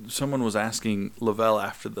someone was asking Lavelle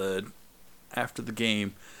after the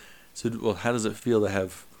game, said, well, how does it feel to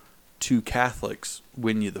have two Catholics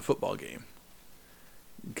win you the football game?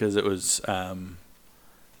 Because it was Jim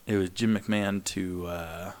McMahon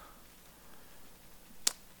to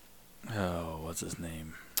what's his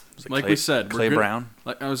name? Was it Like we said, Clay we're good- Brown.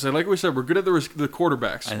 Like we said, we're good at the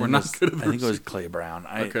quarterbacks. We're not good at the I think it was Clay Brown.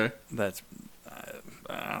 Okay. That's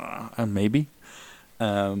I don't know, maybe.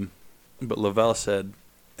 But Lavelle said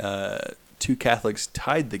two Catholics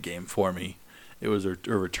tied the game for me. It was a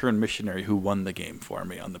return missionary who won the game for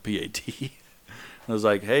me on the PAT. I was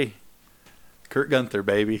like, hey, Kurt Gunther,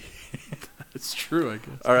 baby. It's true, I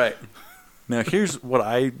guess. All right. Now here's what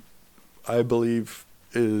I believe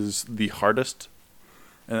is the hardest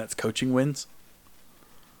and that's coaching wins.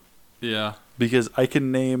 Yeah. Because I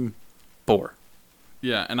can name 4.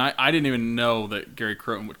 Yeah, and I didn't even know that Gary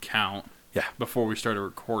Crowton would count. Yeah. Before we started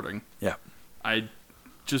recording. Yeah.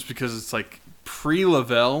 Just because it's like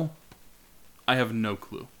pre-Lavelle, I have no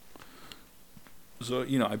clue. So,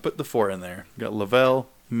 I put the 4 in there. Got Lavelle,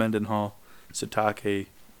 Mendenhall, Satake,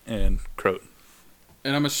 and Crowton.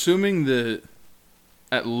 And I'm assuming that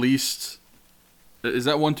at least... Is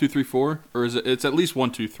that 1, 2, 3, 4? Or is it? It's at least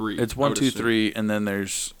 1, 2, 3. It's 1, 2, 3, and then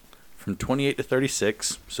there's from 28 to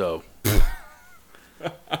 36. So...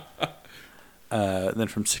 then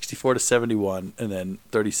from 64 to 71, and then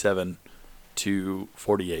 37 to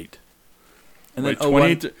 48. And Wait,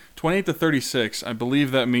 then 28 to 36, I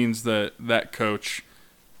believe that means that coach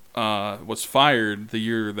was fired the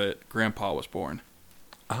year that Grandpa was born.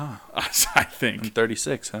 Ah. I think. And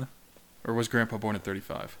 36, huh? Or was Grandpa born at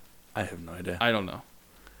 35? I have no idea. I don't know.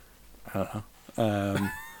 And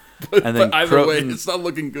then but either way, it's not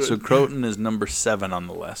looking good. So Crowton is number 7 on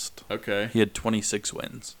the list. Okay. He had 26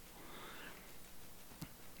 wins.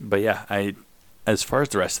 But yeah, as far as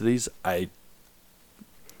the rest of these, I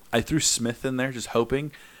threw Smith in there just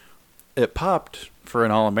hoping. It popped for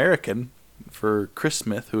an All-American for Chris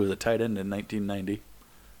Smith, who was a tight end in 1990.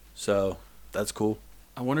 So that's cool.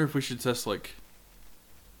 I wonder if we should test like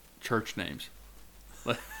church names.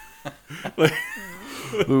 We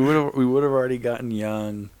would have already gotten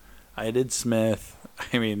Young. I did Smith.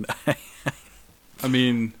 I'm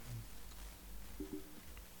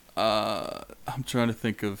trying to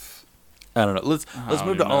think of. I don't know. Let's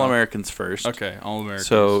move to All-Americans first. Okay, All-Americans.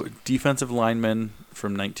 So defensive lineman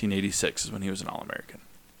from 1986 is when he was an All-American.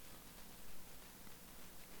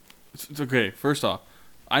 It's okay. First off,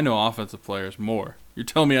 I know offensive players more. You're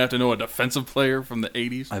telling me I have to know a defensive player from the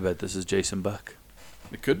 80s? I bet this is Jason Buck.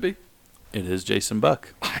 It could be. It is Jason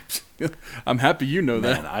Buck. I'm happy you know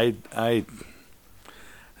that. Man,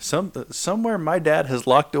 somewhere my dad has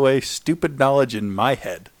locked away stupid knowledge in my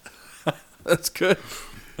head. That's good.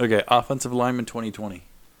 Okay, offensive lineman 2020.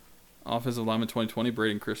 Offensive lineman 2020,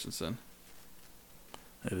 Braden Christensen.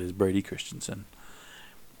 It is Brady Christensen.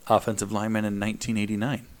 Offensive lineman in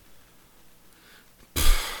 1989.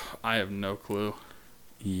 I have no clue.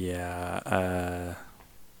 Yeah.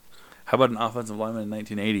 How about an offensive lineman in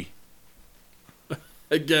 1980?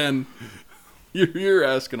 Again, you're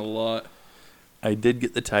asking a lot. I did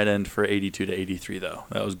get the tight end for 82 to 83, though.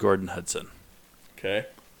 That was Gordon Hudson. Okay.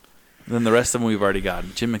 And then the rest of them we've already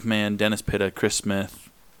got. Jim McMahon, Dennis Pitta, Chris Smith,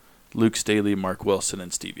 Luke Staley, Mark Wilson,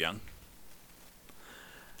 and Steve Young.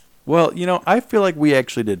 Well, I feel like we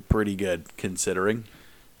actually did pretty good considering.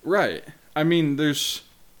 Right. I mean,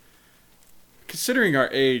 considering our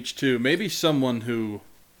age, too, maybe someone who,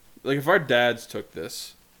 like if our dads took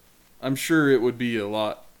this, I'm sure it would be a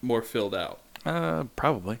lot more filled out.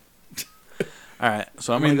 Probably. All right,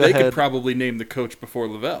 so they could probably name the coach before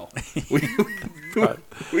Lavelle. We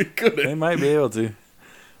couldn't. They might be able to.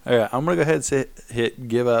 All right, I'm gonna go ahead and hit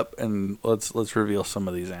give up, and let's reveal some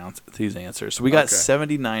of these answers. So we got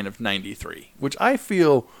 79 of 93, which I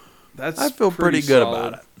feel pretty good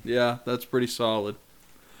about it. Yeah, that's pretty solid.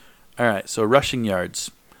 All right, so rushing yards.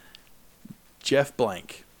 Jeff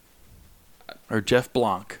Blank.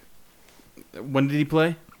 When did he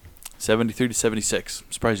play? 73 to 76.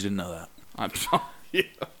 I'm surprised you didn't know that. I'm sorry.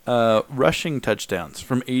 Yeah. Rushing touchdowns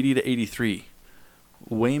from 80 to 83.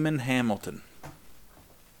 Wayman Hamilton.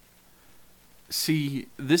 See,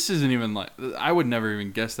 this isn't even like... I would never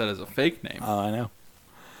even guess that as a fake name. I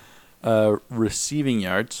know. Receiving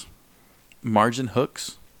yards. Margin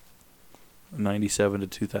Hooks. 97 to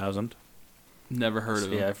 2000. Never heard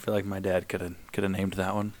of him. Yeah, I feel like my dad could have named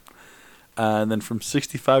that one. And then from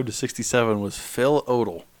 65 to 67 was Phil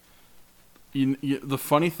Odell. The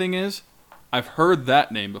funny thing is, I've heard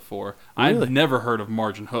that name before. Really? I've never heard of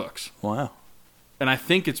Margin Hooks. Wow. And I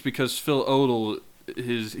think it's because Phil Odell,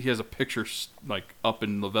 he has a picture like up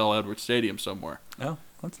in Lavelle Edwards Stadium somewhere. Oh,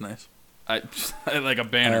 that's nice. Like a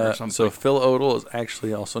banner or something. So Phil Odell is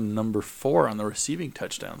actually also number 4 on the receiving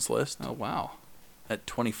touchdowns list. Oh, wow. At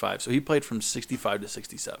 25. So he played from 65 to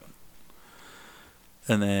 67.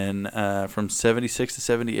 And then from 76 to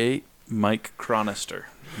 78, Mike Cronister,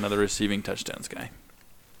 another receiving touchdowns guy.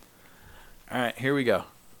 All right, here we go.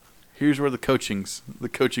 Here's where the coaching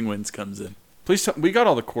wins comes in. Please we got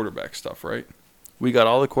all the quarterback stuff, right? We got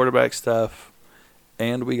all the quarterback stuff,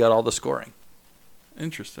 and we got all the scoring.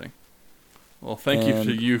 Interesting. Well, thank you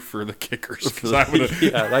to you for the kickers.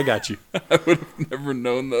 Yeah, I got you. I would have never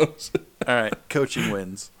known those. All right, coaching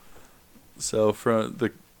wins. So from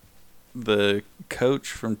the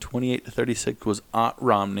coach from 28 to 36 was Ott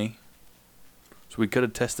Romney. So we could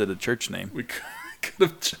have tested a church name. We Could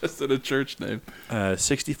have just said a church name.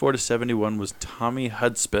 64-71 was Tommy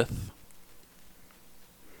Hudspeth.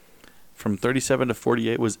 From 37 to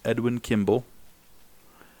 48 was Edwin Kimball.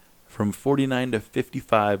 From 49 to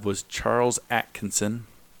 55 was Charles Atkinson.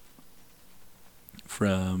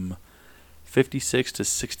 From 56 to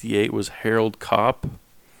 68 was Harold Kopp.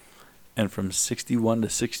 And from 61 to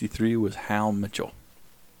 63 was Hal Mitchell.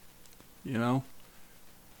 You know,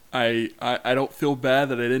 I don't feel bad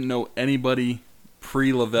that I didn't know anybody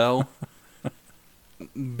pre-Lavelle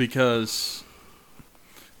because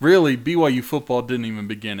really BYU football didn't even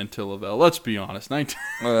begin until Lavelle. Let's be honest. Well,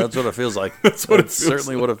 that's what it feels like. That's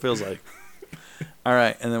certainly what it feels like. All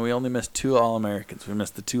right, and then we only missed 2 All-Americans. We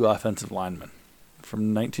missed the 2 offensive linemen.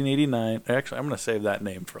 From 1989, actually, I'm going to save that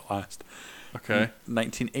name for last. Okay.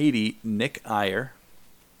 1980, Nick Iyer.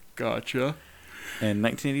 Gotcha. And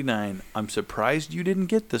 1989, I'm surprised you didn't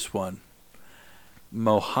get this one.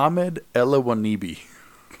 Mohamed Elawanibi.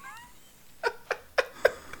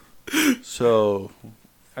 So,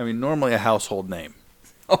 I mean, normally a household name.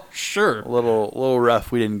 Oh, sure. A little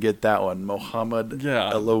rough. We didn't get that one. Mohamed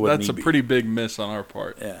Elawanibi. That's a pretty big miss on our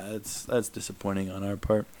part. Yeah, that's disappointing on our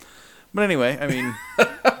part. But anyway, I mean,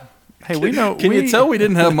 hey, we know. Can you tell we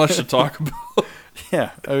didn't have much to talk about?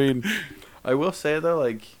 Yeah, I mean, I will say though,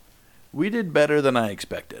 like, we did better than I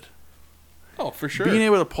expected. Oh, for sure. Being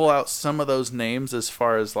able to pull out some of those names, as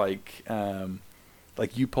far as like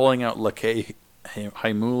you pulling out Lakay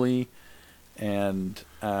Haimuli, and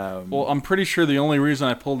well, I'm pretty sure the only reason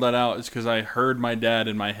I pulled that out is because I heard my dad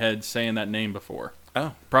in my head saying that name before.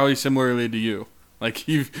 Oh, probably similarly to you. Like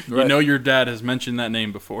you know, your dad has mentioned that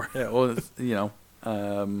name before. Yeah, well,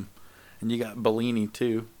 and you got Bellini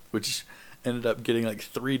too, which ended up getting like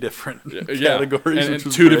 3 different categories,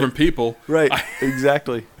 and 2 different people. Right,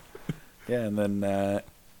 exactly. Yeah, and then I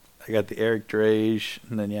got the Eric Drage,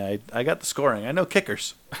 and then I got the scoring. I know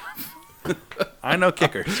kickers. I know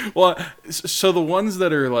kickers. Well, so the ones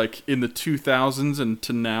that are like in the 2000s and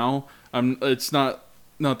to now, it's not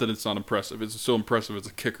that it's not impressive. It's so impressive as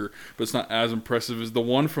a kicker, but it's not as impressive as the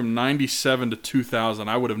one from 97 to 2000.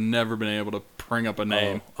 I would have never been able to bring up a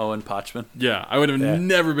name. Oh, Owen Potchman? Yeah, I would have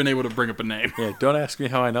never been able to bring up a name. Yeah, don't ask me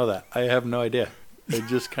how I know that. I have no idea. It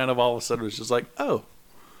just kind of all of a sudden was just like, oh,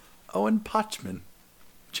 Owen Potchman.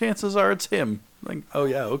 Chances are it's him. Like, oh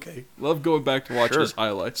yeah, okay. Love going back to watch his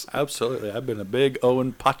highlights. Absolutely. I've been a big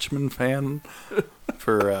Owen Potchman fan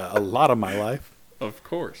for a lot of my life. Of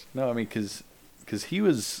course. No, I mean, because he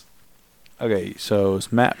was... Okay, so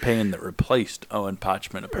it's Matt Payne that replaced Owen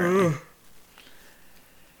Potchman, apparently.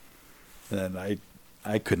 And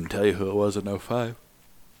I couldn't tell you who it was in 05.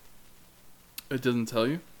 It doesn't tell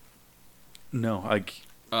you? No,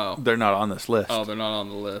 oh, they're not on this list. Oh, they're not on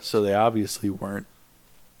the list. So they obviously weren't...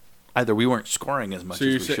 Either we weren't scoring as much as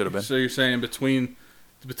we should have been. So you're saying between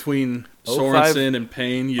Sorensen and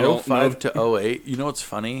Payne, you don't know... 05 to 08. You know what's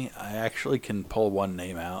funny? I actually can pull one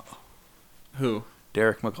name out. Who?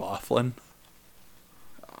 Derek McLaughlin.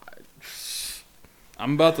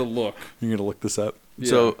 I'm about to look. You're going to look this up? Yeah.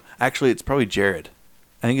 So, actually, it's probably Jared.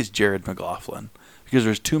 I think it's Jared McLaughlin. Because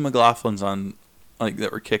there's 2 McLaughlins on, like,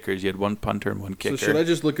 that were kickers. You had 1 punter and 1 kicker. So should I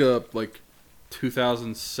just look up, like,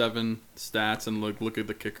 2007 stats and look at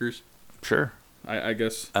the kickers? Sure. I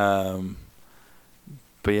guess. But,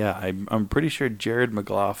 yeah, I'm pretty sure Jared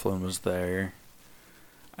McLaughlin was there.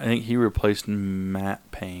 I think he replaced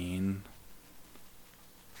Matt Payne.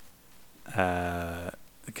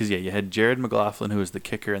 Because you had Jared McLaughlin, who was the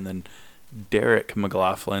kicker, and then Derek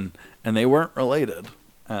McLaughlin, and they weren't related.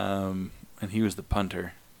 And he was the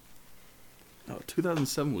punter. Oh,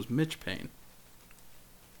 2007 was Mitch Payne.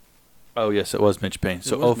 Oh yes, it was Mitch Payne.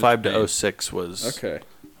 So 05 to 06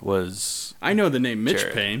 was I know the name Mitch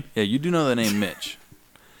Jared. Payne. Yeah, you do know the name Mitch.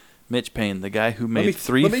 Mitch Payne, the guy who made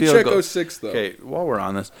 3 field goals. Let me check 06 though. Okay, while we're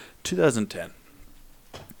on this, 2010.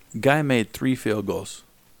 Guy made 3 field goals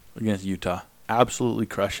against Utah. Absolutely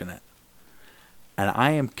crushing it. And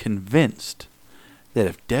I am convinced that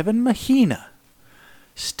if Devin Mahina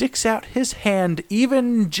sticks out his hand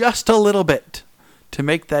even just a little bit to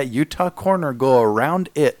make that Utah corner go around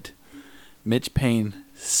it, Mitch Payne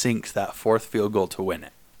sinks that 4th field goal to win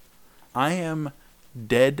it. I am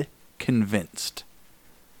dead convinced.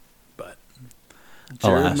 But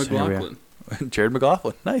Jared McLaughlin. Jared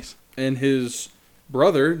McLaughlin, nice. And his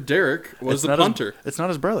brother, Derek, was the punter. It's not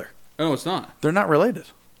his brother. Oh, it's not. They're not related.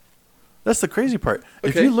 That's the crazy part. Okay.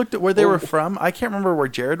 If you looked at where they were from, I can't remember where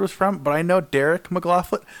Jared was from, but I know Derek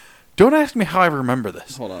McLaughlin. Don't ask me how I remember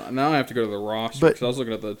this. Hold on. Now I have to go to the roster because I was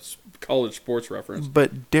looking at the college sports reference.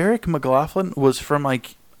 But Derek McLaughlin was from,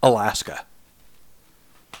 like, Alaska.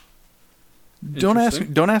 Don't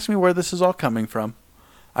ask me where this is all coming from.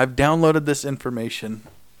 I've downloaded this information.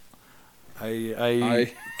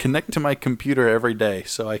 I connect to my computer every day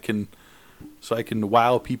so I can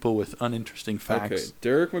wow people with uninteresting facts. Okay,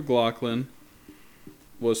 Derek McLaughlin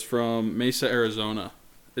was from Mesa, Arizona.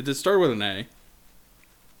 It did start with an A.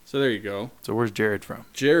 So there you go. So where's Jared from?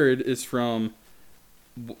 Jared is from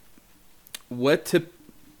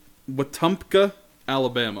Wetumpka,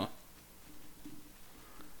 Alabama.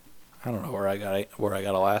 I don't know where I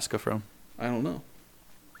got Alaska from. I don't know.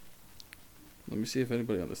 Let me see if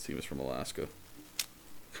anybody on this team is from Alaska.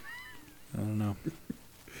 I don't know.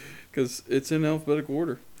 Because it's in alphabetical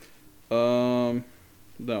order. No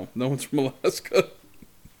one's from Alaska.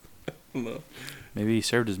 I don't know. Maybe he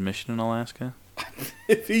served his mission in Alaska?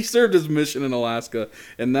 If he served his mission in Alaska,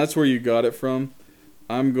 and that's where you got it from,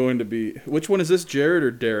 I'm going to be... Which one is this, Jared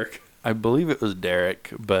or Derek? I believe it was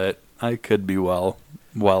Derek, but I could be well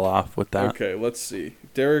off with that. Okay, let's see.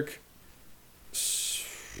 Derek...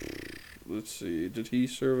 Let's see. Did he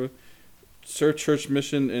serve a church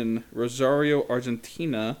mission in Rosario,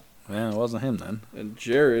 Argentina? Yeah, it wasn't him then. And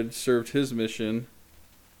Jared served his mission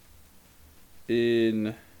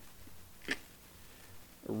in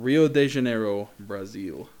Rio de Janeiro,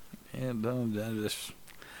 Brazil. Yeah, I just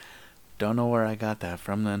don't know where I got that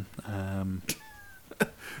from then.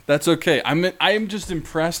 That's okay. I am just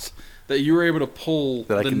impressed that you were able to pull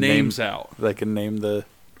the names out. That I can name the...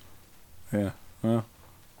 Yeah, well...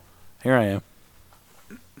 Here I am.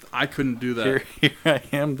 I couldn't do that. Here I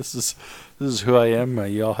am. This is who I am.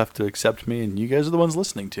 You all have to accept me, and you guys are the ones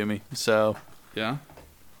listening to me. So, yeah.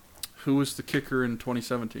 Who was the kicker in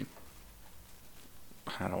 2017?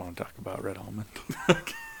 I don't want to talk about Red Almond.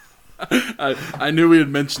 I knew we had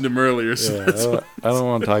mentioned him earlier. So yeah, I don't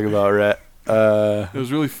want to talk about Red. It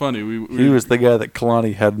was really funny. He was the guy that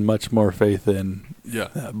Kalani had much more faith in. Yeah.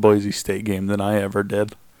 That Boise State game than I ever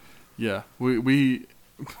did. Yeah, we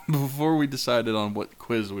before we decided on what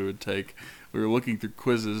quiz we would take, we were looking through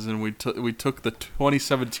quizzes, and we took the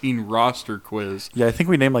 2017 roster quiz. Yeah, I think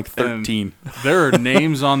we named like 13. And there are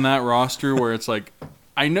names on that roster where it's like,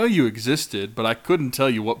 I know you existed, but I couldn't tell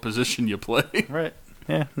you what position you play. Right.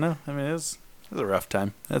 Yeah, no, I mean, it was a rough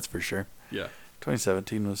time, that's for sure. Yeah.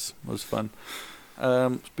 2017 was fun.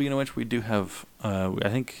 Speaking of which, we do have, I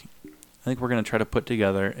think we're going to try to put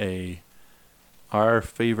together our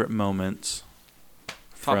favorite moments.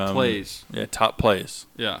 Top plays. Yeah, top plays.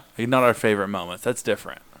 Yeah. Like, not our favorite moments. That's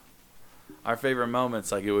different. Our favorite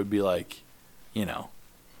moments, like, it would be like,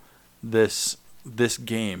 this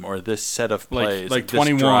game or this set of plays. Like this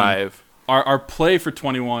 21. Drive. Our play for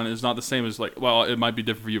 21 is not the same as, like, well, it might be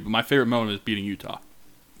different for you, but my favorite moment is beating Utah.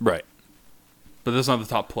 Right. But that's not the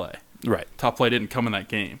top play. Right. Top play didn't come in that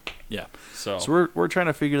game. Yeah. So we're trying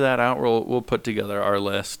to figure that out. We'll put together our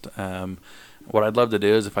list. What I'd love to do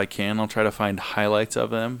is, if I can, I'll try to find highlights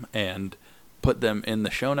of them and put them in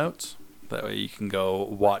the show notes. That way you can go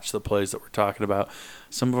watch the plays that we're talking about.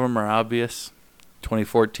 Some of them are obvious.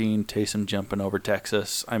 2014, Taysom jumping over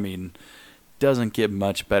Texas. I mean, doesn't get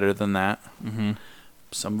much better than that. Mm-hmm.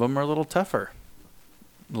 Some of them are a little tougher.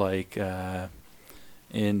 Like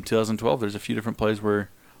in 2012, there's a few different plays we're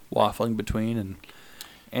waffling between. And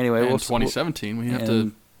anyway, in 2017, we have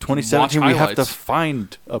to 2017 we have to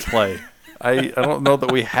find a play. I don't know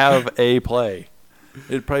that we have a play.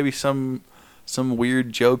 It'd probably be some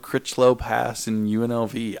weird Joe Critchlow pass in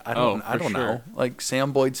UNLV. I don't know. Like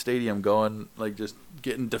Sam Boyd Stadium going, like, just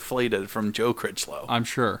getting deflated from Joe Critchlow. I'm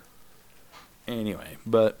sure. Anyway,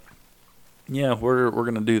 but yeah, we're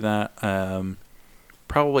gonna do that.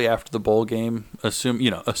 Probably after the bowl game.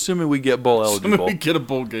 Assuming we get bowl eligible. Assuming we get a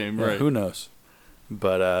bowl game, right? Who knows?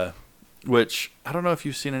 But which I don't know if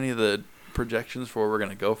you've seen any of the projections for where we're going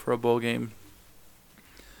to go for a bowl game.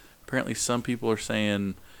 Apparently some people are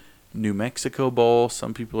saying New Mexico Bowl.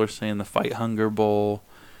 Some people are saying the Fight Hunger Bowl.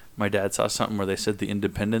 My dad saw something where they said the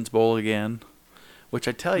Independence Bowl again. Which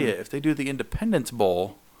I tell you, if they do the Independence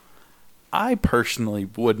Bowl, I personally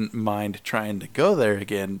wouldn't mind trying to go there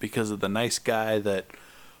again because of the nice guy that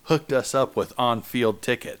hooked us up with on-field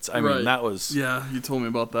tickets. I mean, that was... Yeah, you told me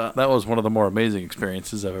about that. That was one of the more amazing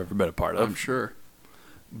experiences I've ever been a part of. I'm sure.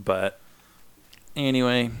 But...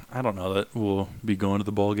 Anyway, I don't know that we'll be going to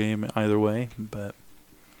the bowl game either way, but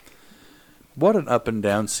what an up and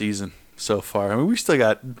down season so far. I mean, we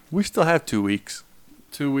still have 2 weeks.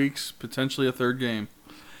 2 weeks, potentially a third game.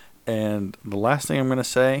 And the last thing I'm going to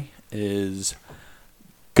say is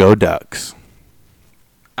go Ducks.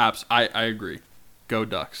 I agree. Go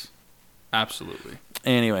Ducks. Absolutely.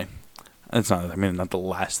 Anyway, it's not the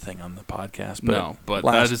last thing on the podcast, but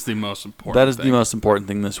that is the most important. That is the most important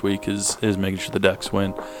thing this week is making sure the Ducks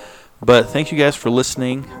win. But thank you guys for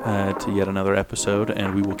listening to yet another episode,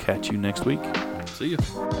 and we will catch you next week. See you.